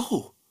courage to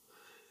go.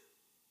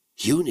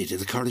 You needed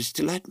the courage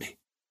to let me.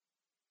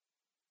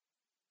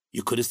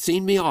 You could have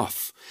seen me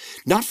off,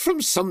 not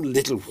from some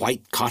little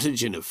white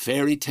cottage in a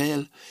fairy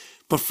tale,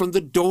 but from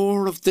the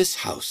door of this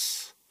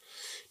house,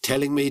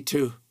 telling me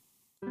to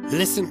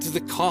listen to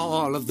the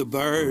call of the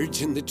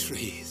birds in the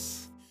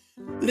trees.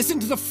 Listen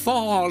to the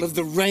fall of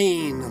the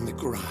rain on the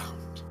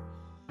ground.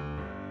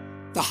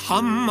 The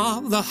hum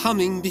of the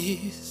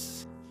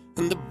hummingbees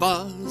and the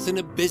buzz in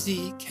a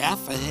busy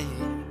cafe.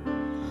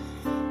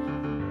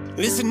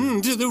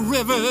 Listen to the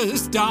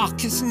river's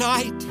darkest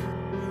night,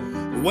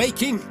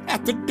 waking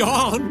at the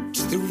dawn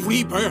to the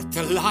rebirth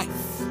of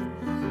life.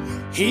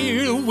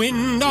 Hear the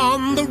wind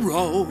on the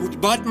road,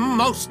 but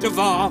most of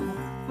all,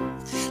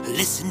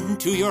 listen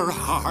to your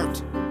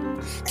heart.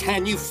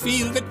 Can you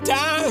feel the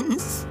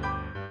dance?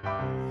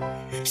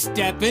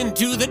 Step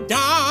into the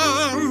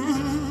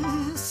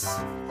dance.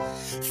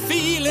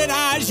 Feel it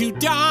as you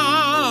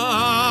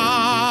dance.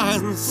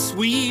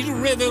 Sweet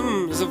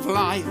rhythms of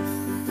life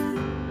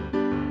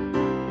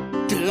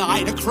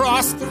glide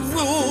across the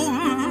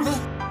room.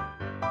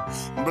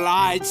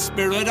 Blithe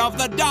spirit of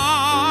the dance.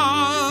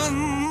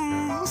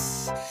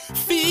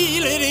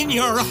 Feel it in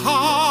your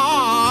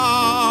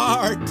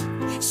heart.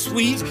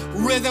 Sweet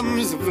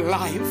rhythms of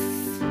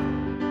life.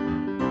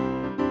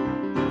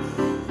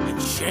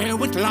 And share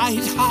with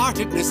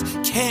light-heartedness,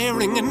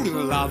 caring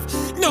and love.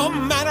 No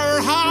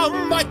matter how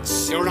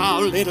much or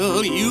how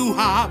little you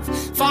have,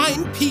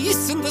 find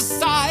peace in the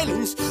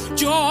silence,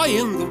 joy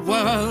in the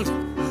world.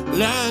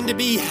 Learn to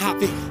be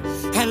happy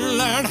and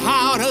learn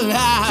how to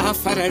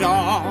laugh at it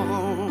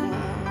all.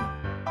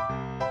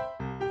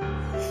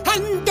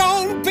 And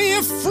don't be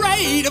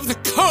afraid of the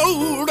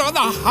cold or the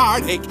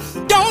heartache.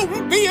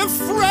 Don't be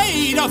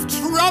afraid of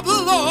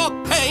trouble or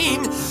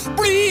pain.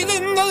 Breathe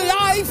in the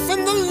life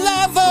and the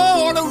love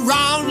all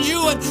around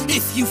you. And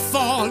if you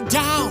fall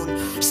down,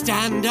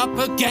 stand up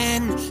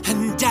again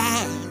and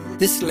dance.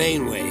 This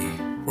laneway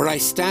where I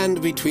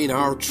stand between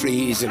our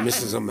trees and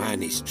Mrs.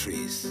 O'Mahony's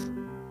trees.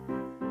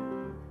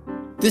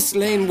 This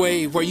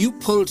laneway where you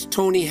pulled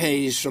Tony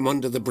Hayes from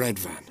under the bread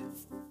van.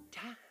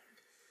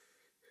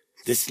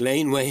 This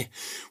laneway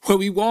where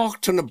we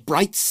walked on a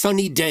bright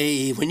sunny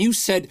day when you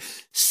said,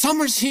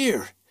 "Summer's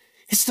here,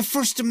 it's the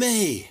 1st of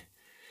May."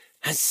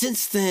 And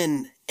since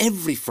then,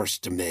 every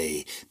 1st of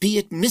May, be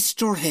it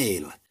mist or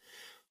hail,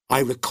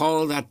 I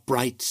recall that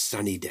bright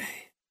sunny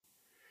day.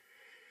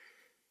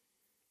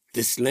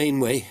 This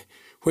laneway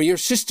where your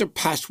sister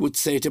Pat would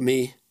say to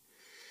me,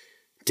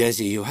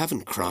 "Desi, you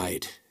haven't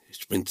cried.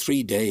 It's been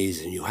 3 days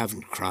and you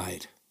haven't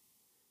cried."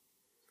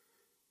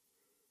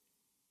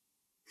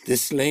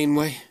 This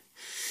laneway,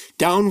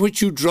 down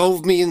which you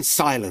drove me in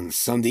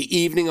silence on the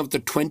evening of the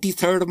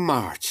 23rd of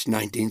March,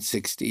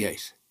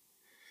 1968,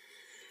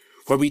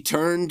 where we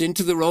turned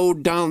into the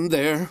road down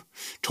there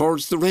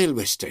towards the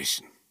railway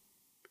station.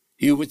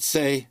 You would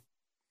say,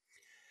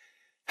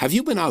 "Have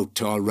you been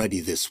out already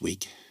this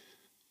week?"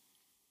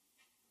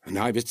 And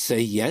I would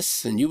say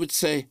yes, and you would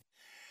say,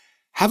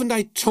 "Haven't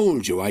I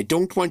told you I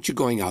don't want you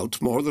going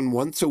out more than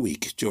once a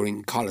week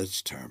during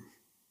college term?"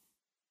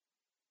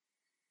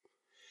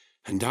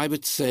 And I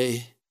would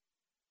say,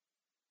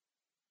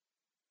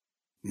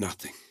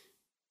 nothing.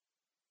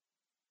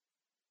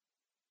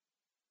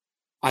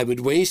 I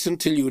would wait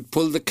until you would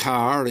pull the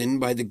car in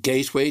by the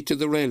gateway to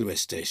the railway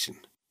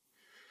station.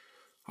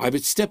 I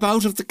would step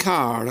out of the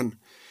car and,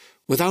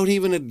 without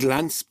even a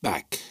glance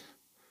back,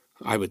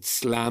 I would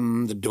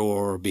slam the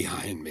door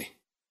behind me.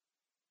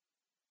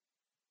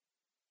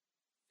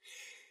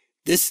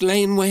 This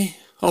laneway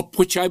up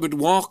which I would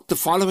walk the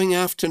following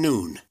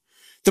afternoon,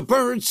 the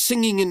birds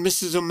singing in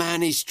Mrs.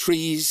 O'Mahony's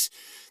trees,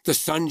 the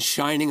sun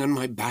shining on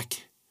my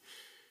back.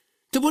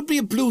 There would be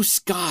a blue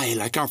sky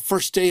like our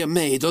 1st day of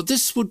May, though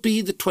this would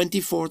be the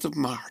 24th of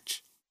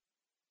March.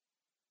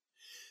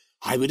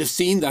 I would have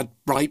seen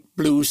that bright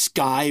blue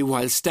sky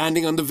while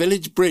standing on the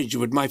village bridge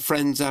with my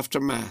friends after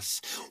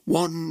Mass,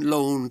 one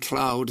lone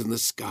cloud in the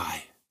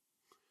sky.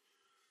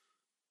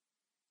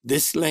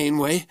 This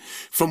laneway,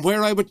 from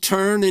where I would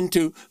turn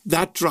into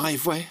that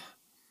driveway,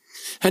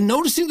 and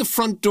noticing the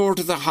front door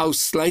to the house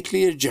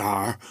slightly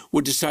ajar,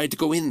 would decide to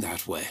go in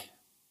that way.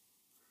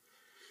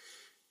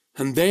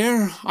 And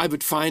there I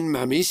would find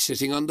Mammy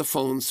sitting on the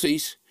phone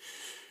seat,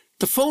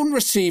 the phone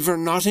receiver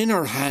not in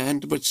her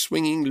hand but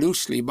swinging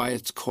loosely by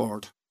its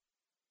cord.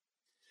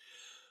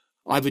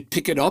 I would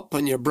pick it up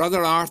and your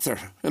brother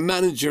Arthur, a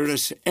manager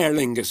at Aer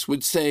Lingus,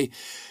 would say,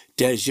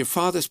 "Des, your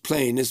father's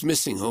plane is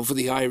missing over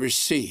the Irish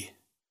Sea."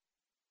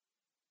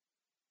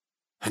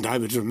 And I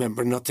would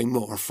remember nothing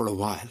more for a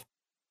while.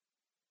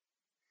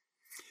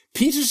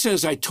 Peter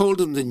says I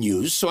told him the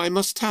news, so I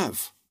must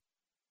have.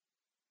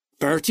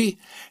 Bertie,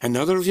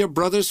 another of your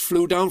brothers,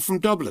 flew down from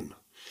Dublin.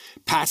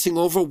 Passing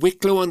over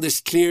Wicklow on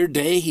this clear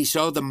day, he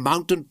saw the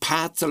mountain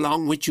paths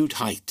along which you'd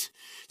hiked,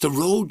 the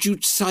roads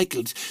you'd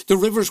cycled, the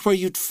rivers where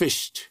you'd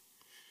fished.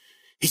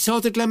 He saw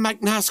the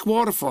Glenmacnask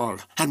waterfall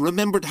and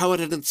remembered how it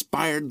had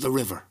inspired the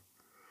river.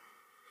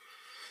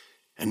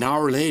 An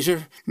hour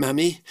later,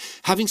 Mammy,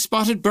 having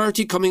spotted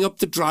Bertie coming up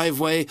the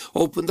driveway,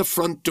 opened the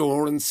front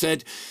door and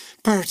said,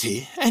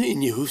 "Bertie, any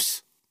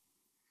news?"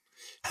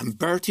 And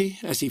Bertie,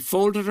 as he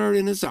folded her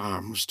in his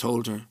arms,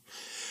 told her,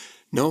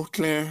 "No,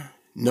 Claire,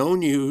 no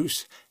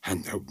news,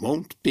 and there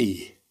won't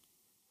be."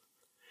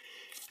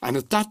 And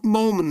at that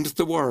moment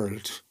the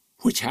world,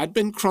 which had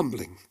been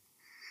crumbling,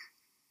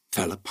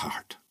 fell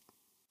apart.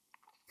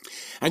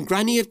 And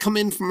Granny had come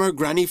in from her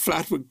granny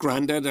flat with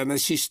Grandad, and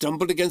as she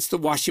stumbled against the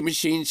washing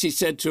machine, she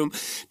said to him,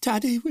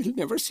 "Daddy, we'll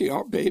never see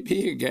our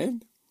baby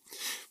again.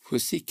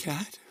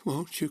 Pussycat,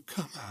 won't you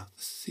come out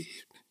this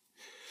evening?"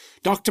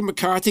 Dr.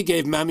 McCarthy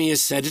gave Mammy a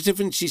sedative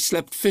and she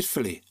slept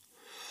fitfully.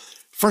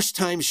 First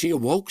time she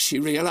awoke, she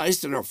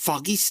realised in her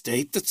foggy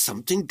state that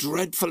something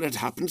dreadful had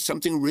happened,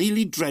 something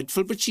really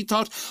dreadful, but she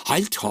thought,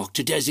 "I'll talk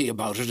to Desi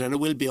about it and it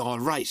will be all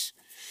right."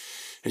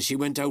 And she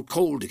went out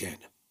cold again.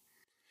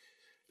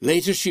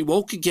 Later she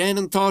woke again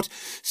and thought,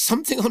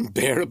 "Something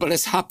unbearable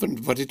has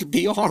happened, but it'll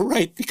be all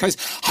right because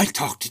I'll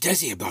talk to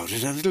Desi about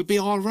it and it'll be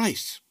all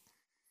right."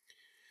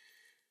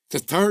 The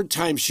third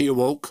time she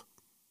awoke,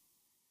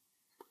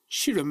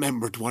 she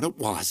remembered what it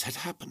was had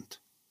happened.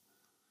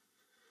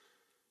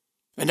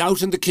 And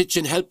out in the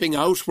kitchen helping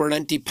out were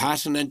Auntie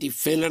Pat and Auntie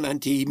Phil and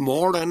Auntie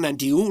Maura and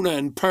Auntie Una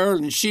and Pearl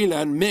and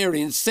Sheila and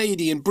Mary and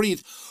Sadie and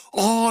Breathe,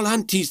 all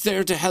aunties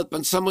there to help,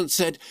 and someone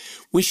said,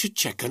 "We should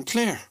check on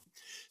Claire.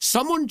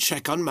 Someone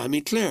check on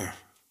Mammy Claire."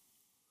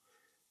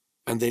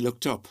 And they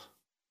looked up.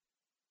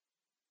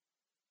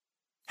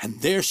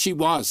 And there she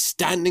was,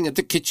 standing at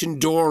the kitchen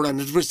door, and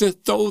it was as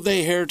though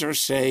they heard her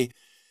say,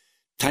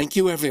 "Thank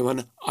you,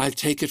 everyone. I'll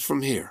take it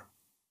from here."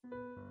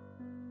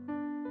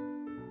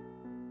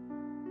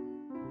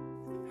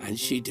 And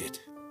she did.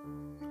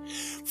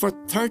 For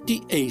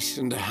 38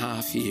 and a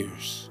half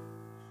years.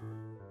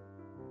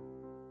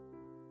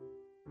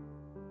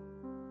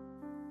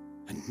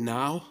 And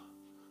now,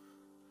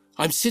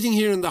 I'm sitting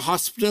here in the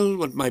hospital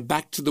with my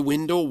back to the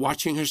window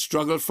watching her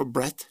struggle for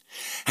breath.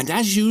 And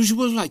as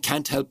usual, I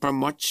can't help her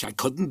much. I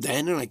couldn't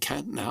then and I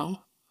can't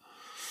now.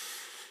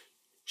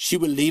 She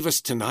will leave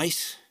us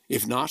tonight,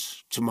 if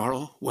not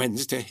tomorrow,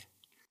 Wednesday.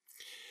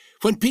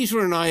 When Peter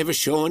and I have a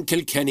show in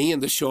Kilkenny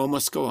and the show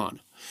must go on.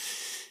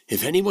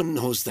 If anyone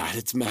knows that,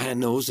 it's man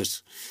knows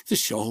it. The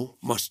show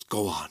must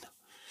go on.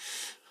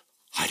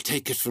 I'll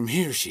take it from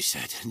here, she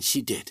said, and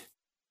she did.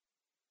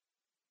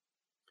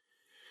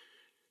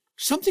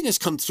 Something has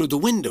come through the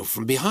window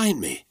from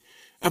behind me,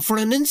 and for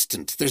an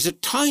instant there's a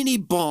tiny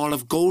ball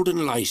of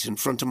golden light in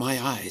front of my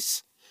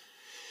eyes.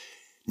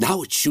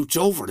 Now it shoots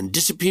over and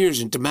disappears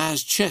into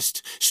Ma's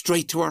chest,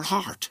 straight to her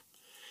heart.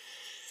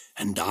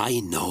 And I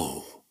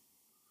know.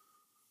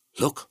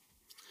 Look,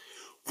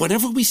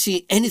 whenever we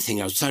see anything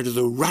outside of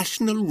the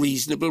rational,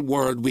 reasonable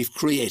world we've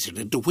created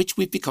and to which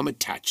we've become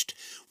attached,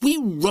 we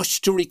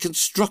rush to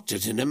reconstruct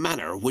it in a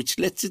manner which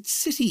lets it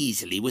sit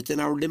easily within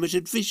our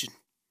limited vision.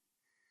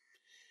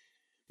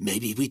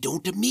 Maybe we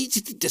don't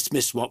immediately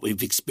dismiss what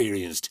we've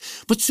experienced,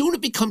 but soon it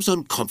becomes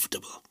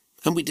uncomfortable,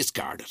 and we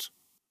discard it.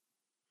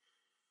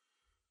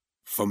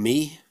 For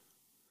me,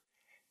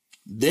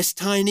 this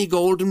tiny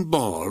golden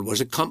ball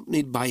was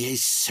accompanied by a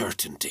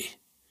certainty.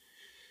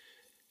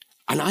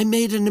 And I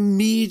made an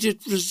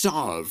immediate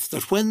resolve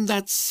that when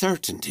that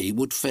certainty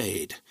would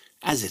fade,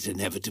 as it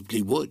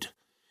inevitably would,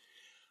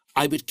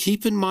 I would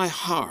keep in my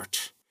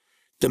heart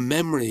the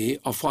memory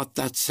of what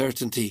that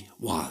certainty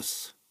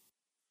was.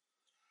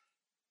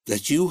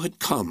 That you had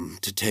come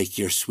to take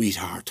your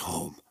sweetheart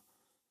home.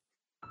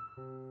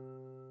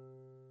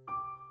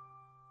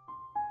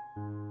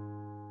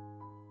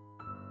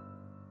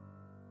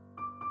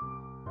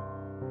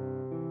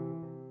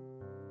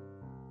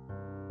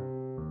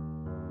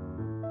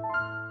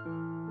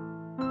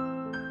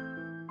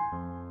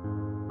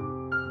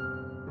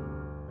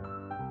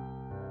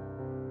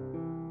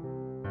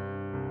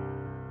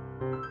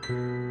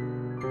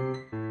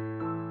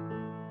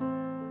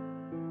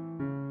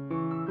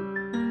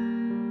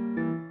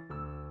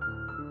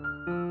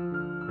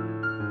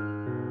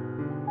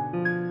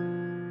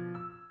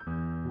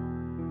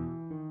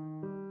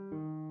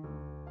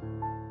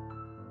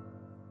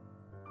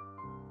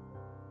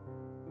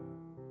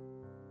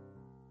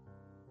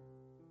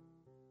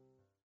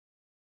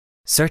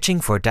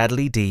 Searching for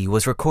Daddly Dee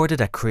was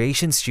recorded at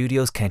Creation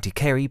Studios County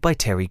Kerry by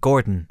Terry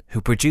Gordon, who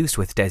produced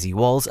with Desi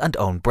Walls and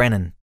Owen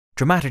Brennan.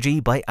 Dramaturgy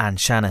by Anne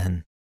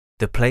Shanahan.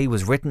 The play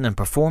was written and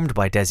performed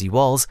by Desi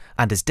Walls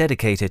and is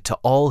dedicated to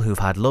all who've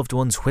had loved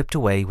ones whipped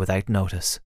away without notice.